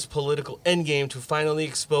like his political endgame to finally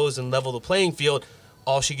expose and level the playing field.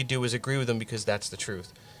 All she could do was agree with him because that's the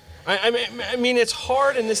truth. I mean, it's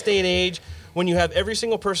hard in this day and age when you have every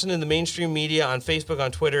single person in the mainstream media, on Facebook,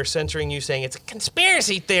 on Twitter, censoring you, saying it's a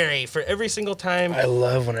conspiracy theory for every single time. I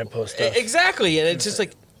love when I post stuff. Exactly, and it's just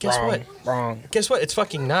like, guess what? Wrong. Guess what? It's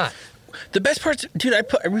fucking not. The best part, dude, I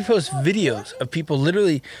repost videos of people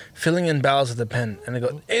literally filling in ballots with a pen, and they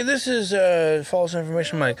go, "Hey, this is false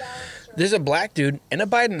information." I'm like, there's a black dude in a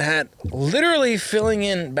Biden hat literally filling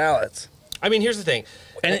in ballots. I mean, here's the thing.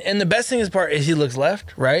 And the best thing is he looks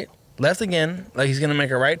left, right, left again, like he's going to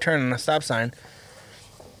make a right turn on a stop sign.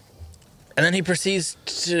 And then he proceeds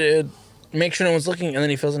to make sure no one's looking, and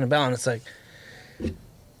then he fills in a ballot, and it's like...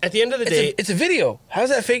 At the end of the day... It's a video. How's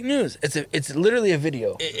that fake news? It's literally a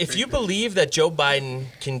video. If you believe that Joe Biden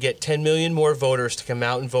can get 10 million more voters to come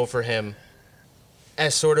out and vote for him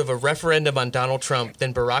as sort of a referendum on Donald Trump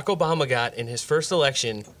than Barack Obama got in his first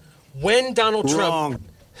election, when Donald Trump...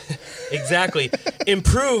 Exactly.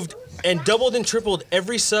 Improved and doubled and tripled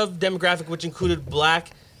every sub-demographic, which included black,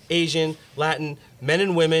 Asian, Latin, men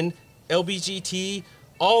and women, LGBT,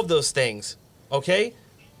 all of those things. Okay?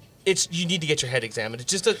 You need to get your head examined. It's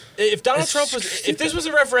just if this was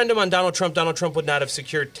a referendum on Donald Trump would not have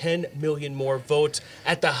secured 10 million more votes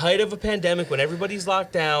at the height of a pandemic when everybody's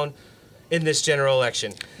locked down in this general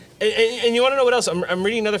election. And you want to know what else? I'm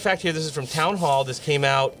reading another fact here. This is from Town Hall. This came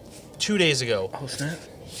out 2 days ago. Oh, snap.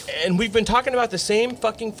 And we've been talking about the same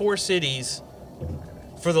fucking 4 cities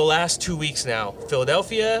for the last 2 weeks now.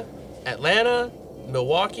 Philadelphia, Atlanta,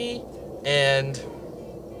 Milwaukee, and...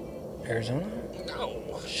 Arizona? No.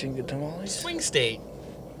 Shinga Tamales? Swing State.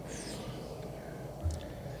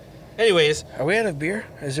 Anyways. Are we out of beer?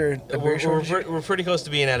 Is there a beer shortage? We're pretty close to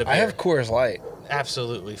being out of beer. I have Coors Light.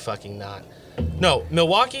 Absolutely fucking not. No,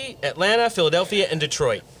 Milwaukee, Atlanta, Philadelphia, and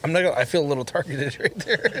Detroit. I feel a little targeted right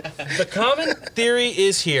there. The common theory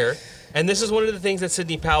is here, and this is one of the things that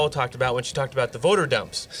Sidney Powell talked about when she talked about the voter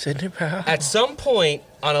dumps. Sidney Powell. At some point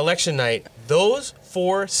on election night, those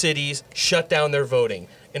 4 cities shut down their voting.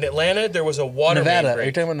 In Atlanta, there was a water main break. Are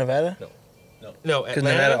you talking about Nevada? No, because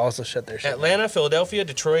Nevada also shut their shit. Atlanta, Philadelphia,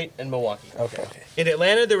 Detroit, and Milwaukee. Okay. In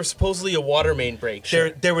Atlanta, there was supposedly a water main break.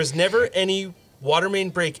 There was never any water main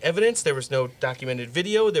break evidence. There was no documented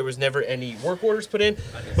video. There was never any work orders put in.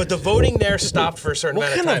 But the voting there stopped for a certain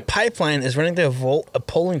amount of time. What kind of pipeline is running to a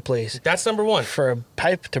polling place? That's number one. For a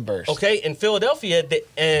pipe to burst. Okay, in Philadelphia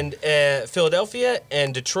and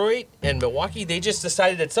Detroit and Milwaukee, they just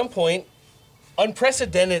decided at some point,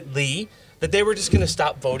 unprecedentedly, that they were just going to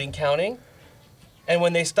stop voting counting. And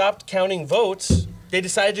when they stopped counting votes, they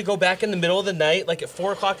decided to go back in the middle of the night, like at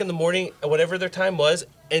 4 o'clock in the morning, whatever their time was,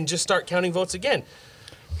 and just start counting votes again.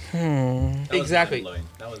 Exactly.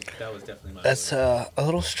 That was definitely mind-blowing. That's a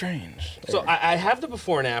little strange. So I have the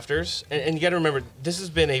before and afters, and you got to remember, this has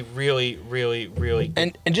been a really, really, really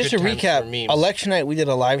and just to recap, election night we did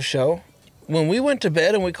a live show. When we went to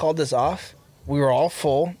bed and we called this off, we were all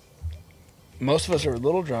full. Most of us were a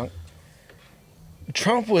little drunk.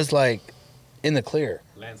 Trump was like in the clear.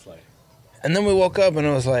 Landslide. And then we woke up and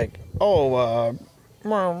it was like, all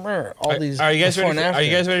these. Are you guys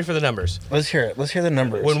ready for the numbers? Let's hear it. Let's hear the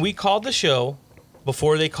numbers. When we called the show,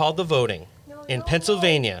 before they called the voting, in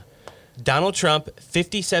Pennsylvania, Donald Trump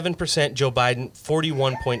 57%, Joe Biden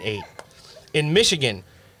 41.8. In Michigan,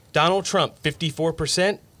 Donald Trump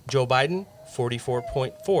 54%, Joe Biden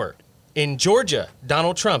 44.4. In Georgia,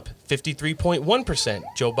 Donald Trump 53.1%,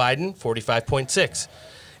 Joe Biden 45.6.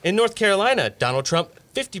 In North Carolina, Donald Trump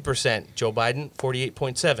 50%, Joe Biden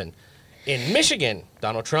 48.7. In Michigan,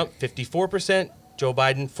 Donald Trump 54%, Joe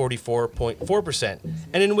Biden 44.4%.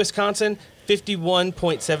 And in Wisconsin,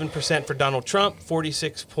 51.7% for Donald Trump,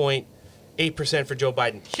 46.8% for Joe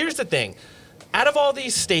Biden. Here's the thing. Out of all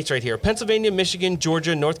these states right here, Pennsylvania, Michigan,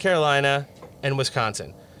 Georgia, North Carolina, and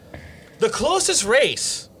Wisconsin, the closest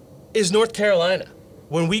race is North Carolina.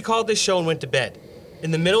 When we called this show and went to bed,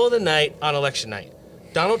 in the middle of the night on election night,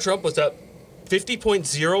 Donald Trump was up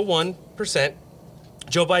 50.01%.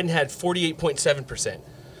 Joe Biden had 48.7%.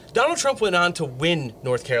 Donald Trump went on to win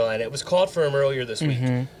North Carolina. It was called for him earlier this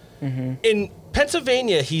week. In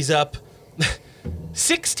Pennsylvania, he's up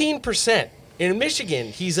 16%. In Michigan,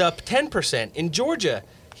 he's up 10%. In Georgia,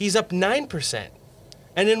 he's up 9%.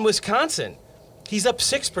 And in Wisconsin, he's up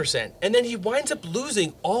 6%. And then he winds up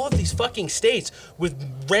losing all of these fucking states with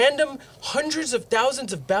random hundreds of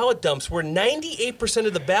thousands of ballot dumps where 98%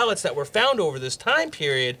 of the ballots that were found over this time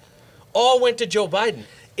period all went to Joe Biden.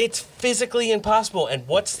 It's physically impossible. And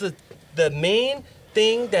what's the the main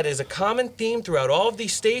thing that is a common theme throughout all of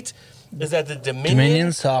these states is that the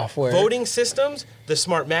Dominion software voting systems, the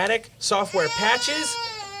Smartmatic software patches,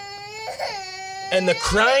 and the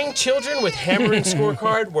crying children with hammer and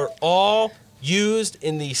scorecard were all used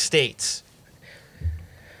in these states.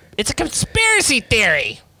 It's a conspiracy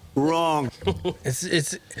theory. Wrong.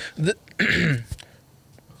 it's the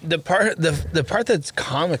the part that's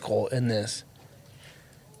comical in this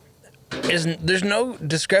is there's no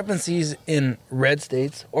discrepancies in red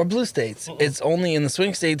states or blue states. It's only in the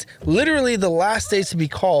swing states, literally the last states to be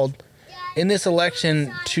called in this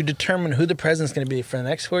election to determine who the president's going to be for the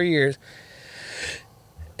next 4 years.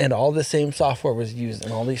 And all the same software was used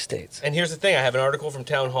in all these states. And here's the thing. I have an article from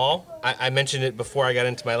Town Hall. I mentioned it before I got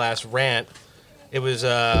into my last rant. It was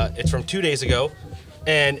it's from 2 days ago,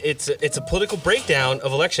 and it's a political breakdown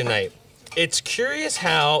of election night. It's curious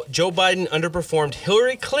how Joe Biden underperformed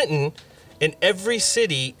Hillary Clinton in every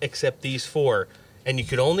city except these 4. And you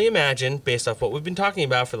could only imagine, based off what we've been talking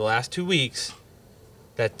about for the last 2 weeks,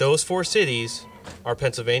 that those 4 cities are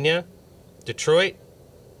Pennsylvania,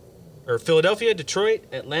 Philadelphia, Detroit,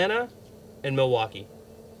 Atlanta, and Milwaukee.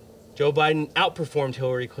 Joe Biden outperformed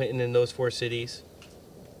Hillary Clinton in those 4 cities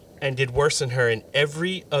and did worse than her in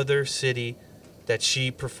every other city that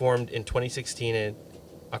she performed in 2016 in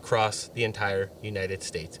across the entire United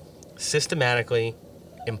States. Systematically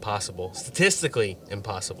impossible. Statistically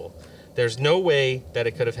impossible. There's no way that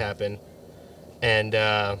it could have happened, and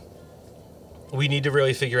we need to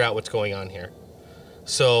really figure out what's going on here.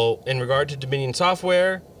 So in regard to Dominion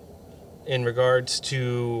software, in regards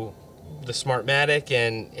to the Smartmatic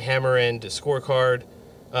and hammer and scorecard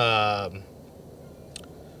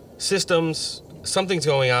systems, something's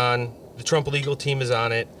going on. The Trump legal team is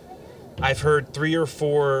on it. I've heard 3 or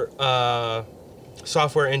 4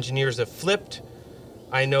 software engineers have flipped.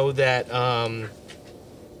 I know that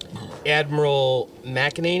Admiral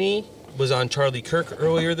McEnany was on Charlie Kirk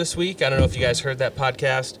earlier this week. I don't know if you guys heard that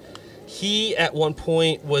podcast. He, at one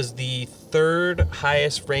point, was the 3rd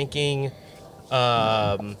highest ranking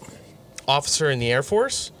officer in the Air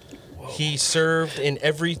Force. He served in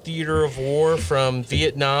every theater of war from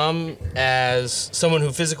Vietnam as someone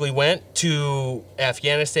who physically went to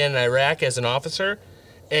Afghanistan and Iraq as an officer,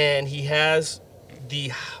 and he has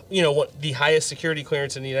the highest security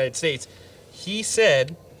clearance in the United States. He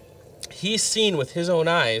said he's seen with his own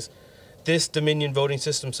eyes this Dominion voting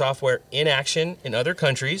system software in action in other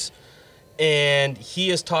countries, and he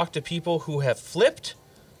has talked to people who have flipped,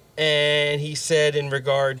 and he said in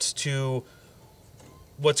regards to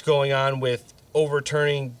what's going on with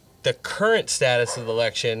overturning the current status of the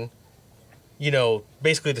election,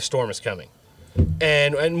 basically the storm is coming.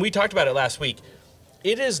 And we talked about it last week.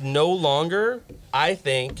 It is no longer, I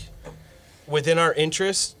think, within our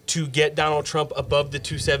interest to get Donald Trump above the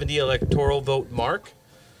 270 electoral vote mark.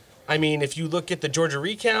 I mean, if you look at the Georgia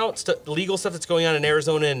recount, the legal stuff that's going on in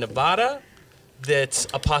Arizona and Nevada, that's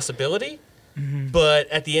a possibility. Mm-hmm. But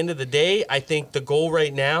at the end of the day, I think the goal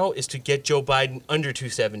right now is to get Joe Biden under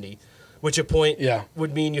 270, which at point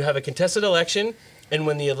would mean you have a contested election, and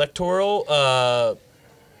when the electoral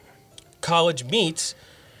college meets,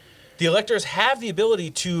 the electors have the ability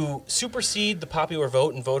to supersede the popular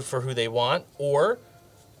vote and vote for who they want, or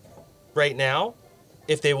right now,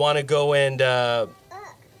 if they want to go and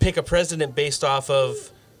pick a president based off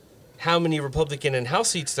of how many Republican and House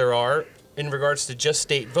seats there are, in regards to just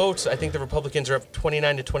state votes, I think the Republicans are up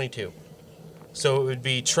 29-22. So it would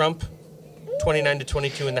be Trump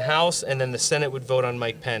 29-22 in the House, and then the Senate would vote on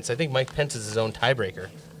Mike Pence. I think Mike Pence is his own tiebreaker.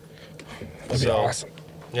 That'd be awesome.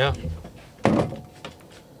 Yeah.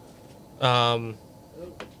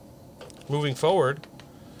 Moving forward,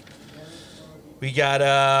 we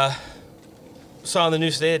got saw on the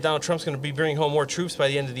news today that Donald Trump's going to be bringing home more troops by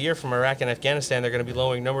the end of the year from Iraq and Afghanistan. They're going to be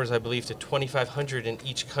lowering numbers, I believe, to 2,500 in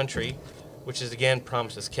each country, which is, again,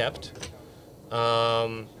 promises kept.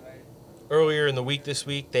 Earlier in the week this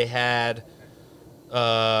week, they had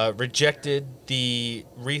rejected the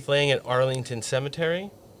wreath laying at Arlington Cemetery.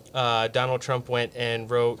 Donald Trump went and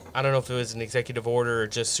wrote, I don't know if it was an executive order or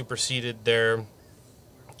just superseded their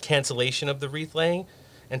cancellation of the wreath laying,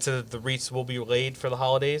 and said that the wreaths will be laid for the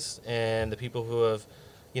holidays, and the people who have,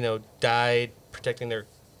 died protecting the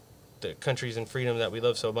countries and freedom that we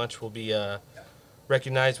love so much will be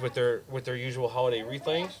recognized with their usual holiday wreath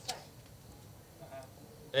layings.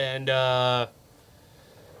 And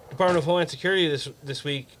Department of Homeland Security this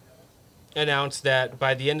week announced that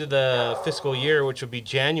by the end of the fiscal year, which would be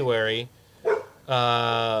January,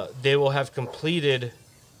 they will have completed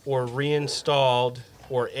or reinstalled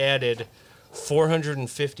or added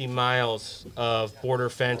 450 miles of border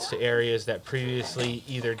fence to areas that previously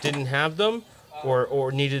either didn't have them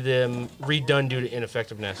or needed them redone due to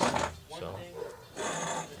ineffectiveness. So,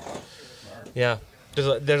 yeah,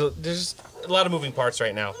 there's a lot of moving parts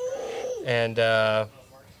right now, and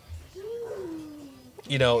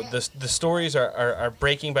you know, the stories are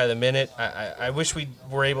breaking by the minute. I wish we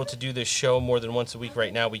were able to do this show more than once a week.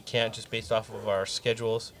 Right now, we can't, just based off of our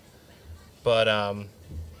schedules. But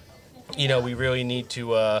you know, we really need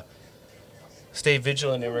to stay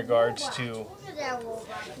vigilant in regards to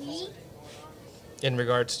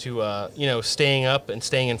you know, staying up and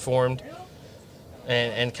staying informed,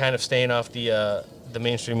 and kind of staying off the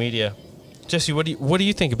mainstream media. Jesse, what do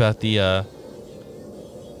you think about the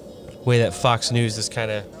way that Fox News has kind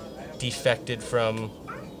of defected from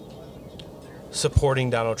supporting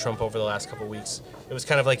Donald Trump over the last couple of weeks? It was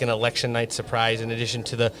kind of like an election night surprise in addition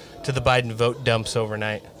to the Biden vote dumps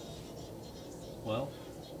overnight. Well,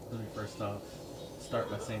 let me first off start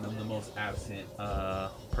by saying I'm the most absent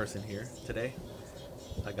person here today.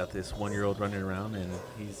 I got this 1-year-old running around, and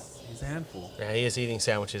he's a handful. Yeah, he is eating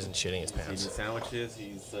sandwiches and shitting his pants. He's eating sandwiches,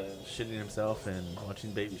 he's shitting himself, and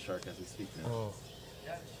watching Baby Shark as we speak now. Oh.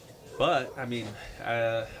 But, I mean,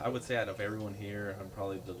 I would say out of everyone here, I'm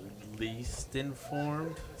probably the least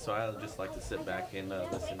informed. So I would just like to sit back and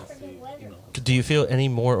listen and see, you know. Do you feel any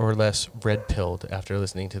more or less red-pilled after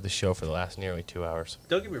listening to the show for the last nearly 2 hours?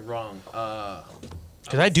 Don't get me wrong.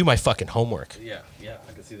 Because I do my fucking homework. Yeah,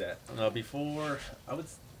 I can see that. Before,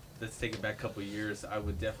 let's take it back a couple of years. I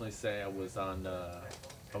would definitely say I was on the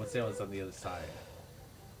other side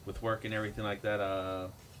with work and everything like that.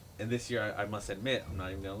 And this year, I must admit, I'm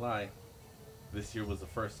not even gonna lie, this year was the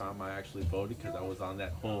first time I actually voted, because I was on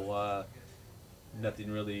that whole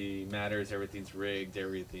nothing really matters, everything's rigged,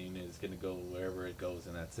 everything is gonna go wherever it goes,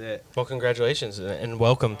 and that's it. Well, congratulations and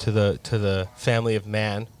welcome to the family of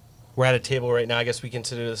man. We're at a table right now. I guess we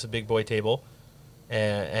consider this a big boy table,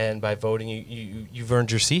 and by voting, you've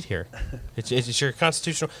earned your seat here. It's your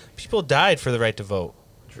constitutional. People died for the right to vote.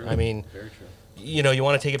 True. I mean, Very true. You know, you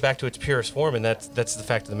want to take it back to its purest form, and that's the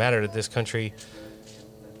fact of the matter, that this country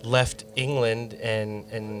left England,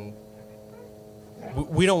 and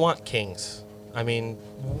we don't want kings. I mean,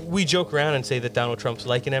 we joke around and say that Donald Trump's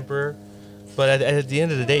like an emperor, but at the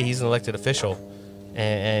end of the day, he's an elected official,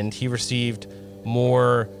 and he received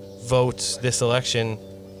more votes this election.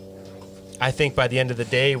 I think by the end of the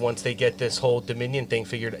day, once they get this whole Dominion thing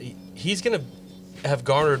figured, he's going to have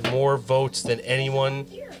garnered more votes than anyone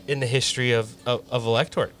in the history of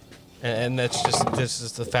electorate, and this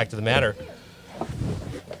is the fact of the matter.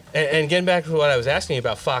 And getting back to what I was asking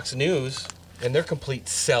about Fox News and their complete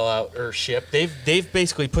sellout or ship, they've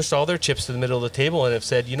basically pushed all their chips to the middle of the table and have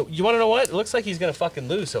said, you want to know what? It looks like he's going to fucking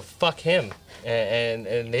lose, so fuck him.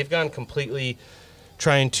 And they've gone completely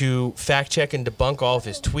trying to fact check and debunk all of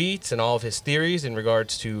his tweets and all of his theories in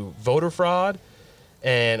regards to voter fraud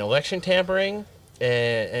and election tampering,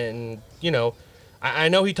 and you know. I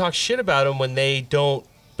know he talks shit about him when they don't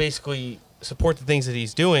basically support the things that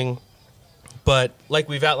he's doing, but like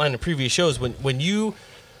we've outlined in previous shows, when you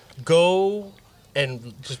go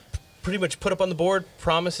and just pretty much put up on the board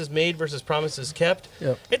promises made versus promises kept,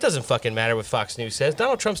 Yep. It doesn't fucking matter what Fox News says.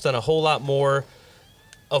 Donald Trump's done a whole lot more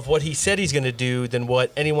of what he said he's going to do than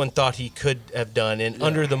what anyone thought he could have done, and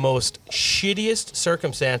under the most shittiest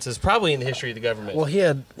circumstances probably in the history of the government. Well,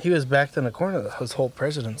 he was backed in a corner his whole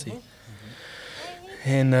presidency.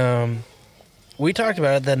 And we talked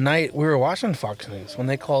about it that night we were watching Fox News when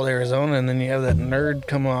they called Arizona, and then you have that nerd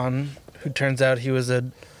come on who turns out he was a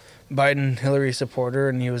Biden-Hillary supporter,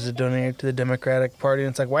 and he was a donator to the Democratic Party. And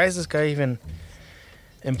it's like, why is this guy even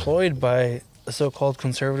employed by a so-called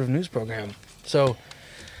conservative news program? So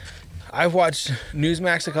I've watched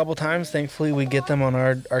Newsmax a couple times. Thankfully, we get them on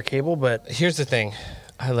our cable. But here's the thing.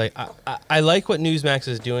 I like what Newsmax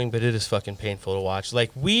is doing, but it is fucking painful to watch.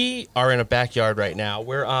 Like, we are in a backyard right now.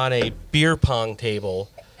 We're on a beer pong table.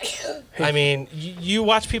 I mean, you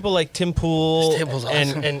watch people like Tim Pool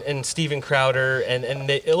and Steven Crowder, and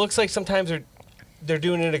it looks like sometimes they're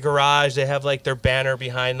doing it in a garage. They have like their banner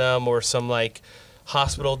behind them or some like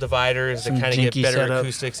hospital dividers that kind of get better setup.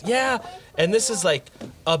 acoustics. Yeah, and this is like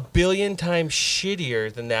a billion times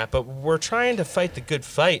shittier than that. But we're trying to fight the good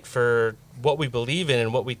fight for what we believe in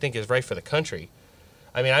and what we think is right for the country.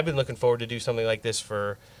 I mean, I've been looking forward to do something like this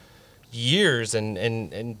for years,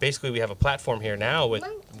 and basically we have a platform here now with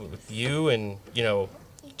you, and you know,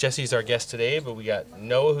 Jesse's our guest today, but we got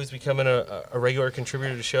Noah, who's becoming a regular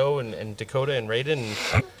contributor to the show, and Dakota and Raiden,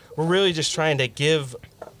 and we're really just trying to give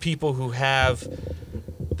people who have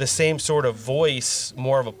the same sort of voice,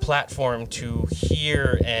 more of a platform to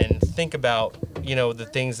hear and think about, the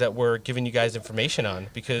things that we're giving you guys information on,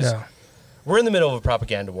 because we're in the middle of a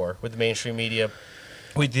propaganda war with the mainstream media,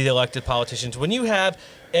 with the elected politicians. When you have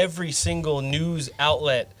every single news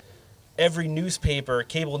outlet, every newspaper,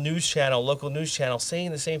 cable news channel, local news channel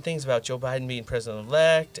saying the same things about Joe Biden being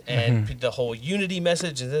president-elect and the whole unity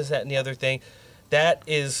message and this, that, and the other thing, that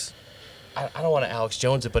is... I don't want to Alex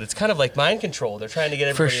Jones it, but it's kind of like mind control. They're trying to get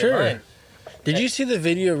everybody in line. Did you see the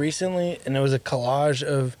video recently? And it was a collage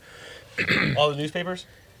of all the newspapers.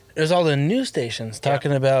 It was all the news stations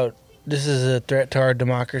talking about this is a threat to our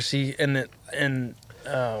democracy, and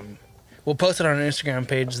we'll post it on our Instagram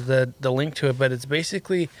page, the link to it. But it's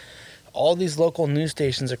basically all these local news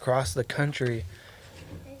stations across the country,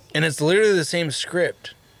 and it's literally the same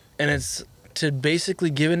script, and it's to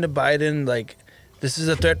basically give into Biden like. This is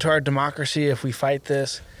a threat to our democracy if we fight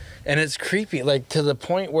this. And it's creepy, like to the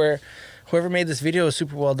point where whoever made this video is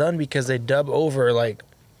super well done because they dub over like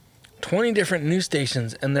 20 different news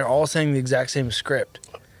stations and they're all saying the exact same script.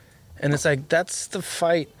 And it's like, that's the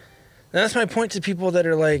fight. And that's my point to people that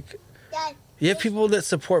are like, you have people that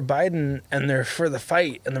support Biden and they're for the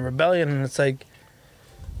fight and the rebellion. And it's like,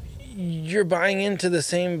 you're buying into the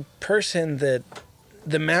same person that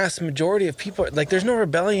the mass majority of people, like there's no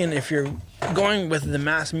rebellion if you're going with the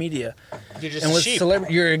mass media. You're just and a with sheep.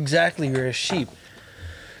 You're a sheep.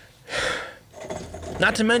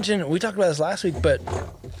 Not to mention, we talked about this last week, but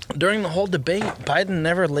during the whole debate, Biden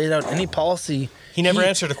never laid out any policy. He never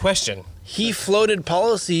answered a question. He floated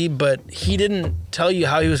policy, but he didn't tell you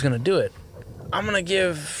how he was going to do it. I'm going to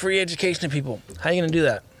give free education to people. How are you going to do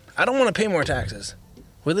that? I don't want to pay more taxes.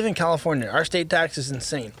 We live in California. Our state tax is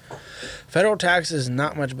insane. Federal tax is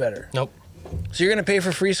not much better. Nope. So you're going to pay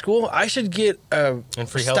for free school? I should get a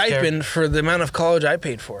free stipend for the amount of college I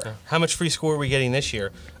paid for. How much free school are we getting this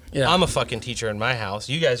year? Yeah. I'm a fucking teacher in my house.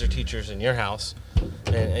 You guys are teachers in your house.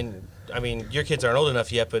 And I mean, your kids aren't old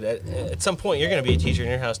enough yet, but at some point you're going to be a teacher in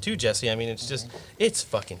your house too, Jesse. I mean, it's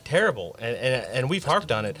fucking terrible. And we've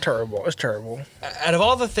harped on it. Terrible. It's terrible. Out of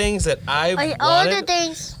all the things that I wanted... all the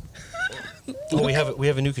things. Oh, we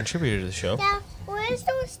have a new contributor to the show. Yeah, where's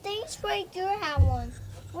those things for your have one?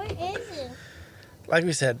 Where is it? Like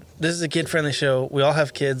we said, this is a kid-friendly show. We all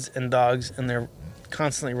have kids and dogs, and they're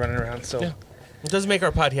constantly running around. So It doesn't make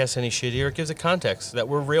our podcast any shittier. It gives it context that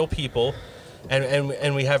we're real people,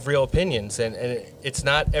 and we have real opinions. And it's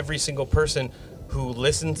not every single person who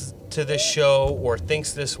listens to this show or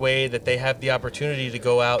thinks this way that they have the opportunity to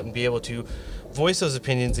go out and be able to voice those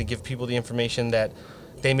opinions and give people the information that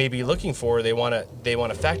they may be looking for. They want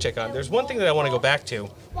to fact check on. There's one thing that I want to go back to,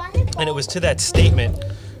 and it was to that statement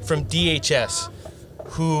from DHS,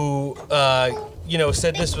 who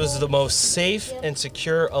said this was the most safe and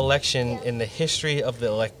secure election in the history of the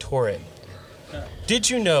electorate. Did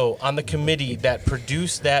you know on the committee that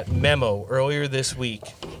produced that memo earlier this week,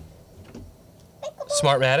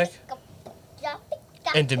 Smartmatic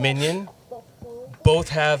and Dominion both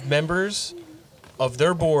have members of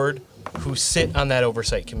their board who sit on that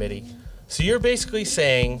oversight committee? So you're basically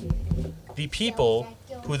saying the people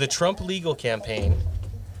who the Trump legal campaign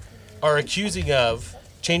are accusing of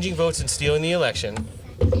changing votes and stealing the election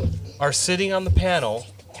are sitting on the panel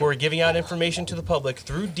who are giving out information to the public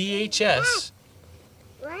through DHS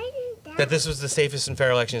that this was the safest and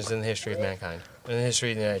fair elections in the history of mankind, in the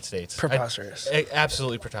history of the United States. Preposterous.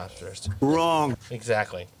 Absolutely preposterous. Wrong.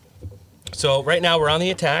 Exactly. So right now we're on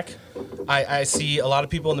the attack. I see a lot of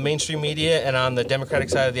people in the mainstream media and on the Democratic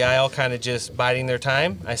side of the aisle kind of just biding their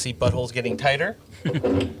time. I see buttholes getting tighter.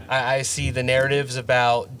 I see the narratives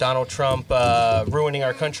about Donald Trump ruining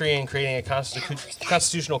our country and creating a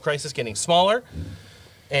constitutional crisis getting smaller.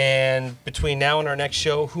 And between now and our next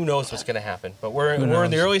show, who knows what's going to happen? But we're in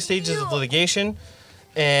the early stages of litigation,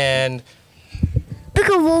 and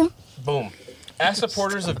boom. As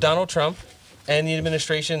supporters of Donald Trump and the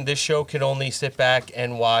administration, this show can only sit back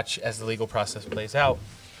and watch as the legal process plays out.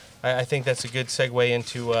 I think that's a good segue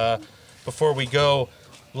into, before we go,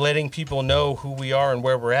 letting people know who we are and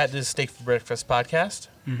where we're at. This is Steak for Breakfast Podcast.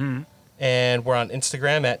 Mm-hmm. And we're on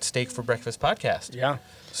Instagram at Steak for Breakfast Podcast. Yeah.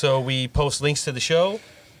 So we post links to the show.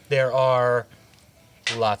 There are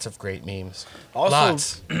lots of great memes. Also,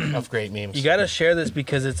 lots of great memes. You got to share this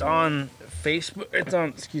because it's on Facebook. It's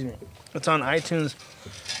on iTunes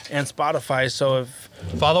and Spotify. So if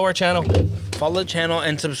follow our channel, follow the channel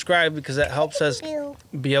and subscribe because that helps us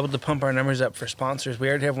be able to pump our numbers up for sponsors. We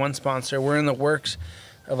already have one sponsor. We're in the works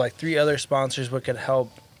of like 3 other sponsors what could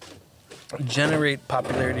help generate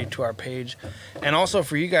popularity to our page, and also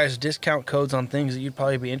for you guys, discount codes on things that you'd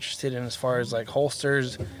probably be interested in as far as like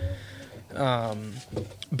holsters,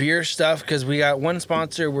 beer stuff, because we got one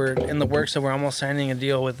sponsor. We're in the works, so we're almost signing a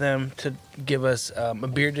deal with them to give us a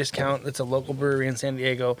beer discount. It's a local brewery in San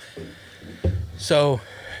Diego. So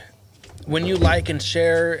when you like and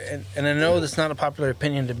share, and I know that's not a popular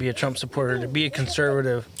opinion to be a Trump supporter, to be a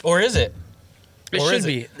conservative. Or is it? It Or should is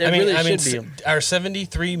be. I It mean, really should be. Are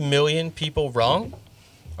 73 million people wrong?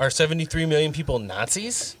 Are 73 million people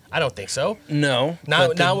Nazis? I don't think so. No. Now,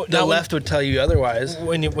 but now, the left would tell you otherwise.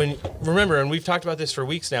 When remember, and we've talked about this for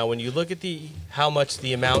weeks now. When you look at how much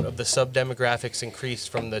the amount of the sub demographics increased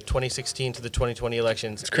from the 2016 to the 2020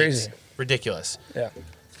 elections, it's crazy, ridiculous. Yeah.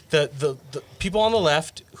 The people on the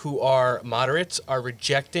left who are moderates are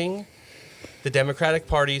rejecting the Democratic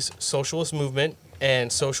Party's socialist movement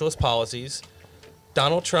and socialist policies.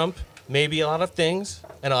 Donald Trump may be a lot of things,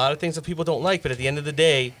 and a lot of things that people don't like, but at the end of the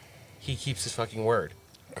day, he keeps his fucking word.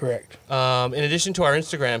 Correct. In addition to our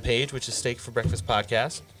Instagram page, which is Steak for Breakfast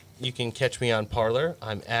Podcast, you can catch me on Parler.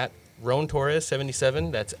 I'm at Ron Torres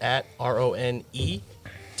 77. That's at RONETORRES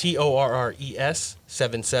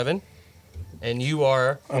 77. And you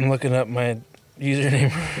are... I'm looking up my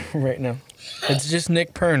username right now. It's just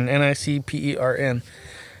Nick Pern, NICPERN.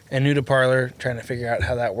 And new to Parler, trying to figure out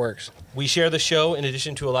how that works. We share the show in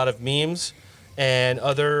addition to a lot of memes and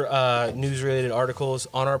other news-related articles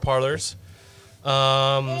on our Parlers.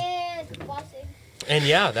 And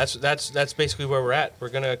yeah, that's basically where we're at. We're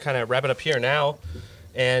gonna kind of wrap it up here now,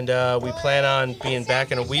 and we plan on being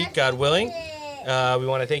back in a week, God willing. We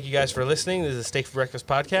want to thank you guys for listening. This is the Steak for Breakfast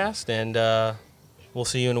podcast, and we'll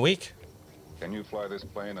see you in a week. Can you fly this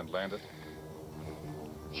plane and land it?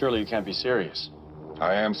 Surely you can't be serious.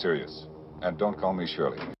 I am serious, and don't call me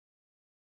Shirley.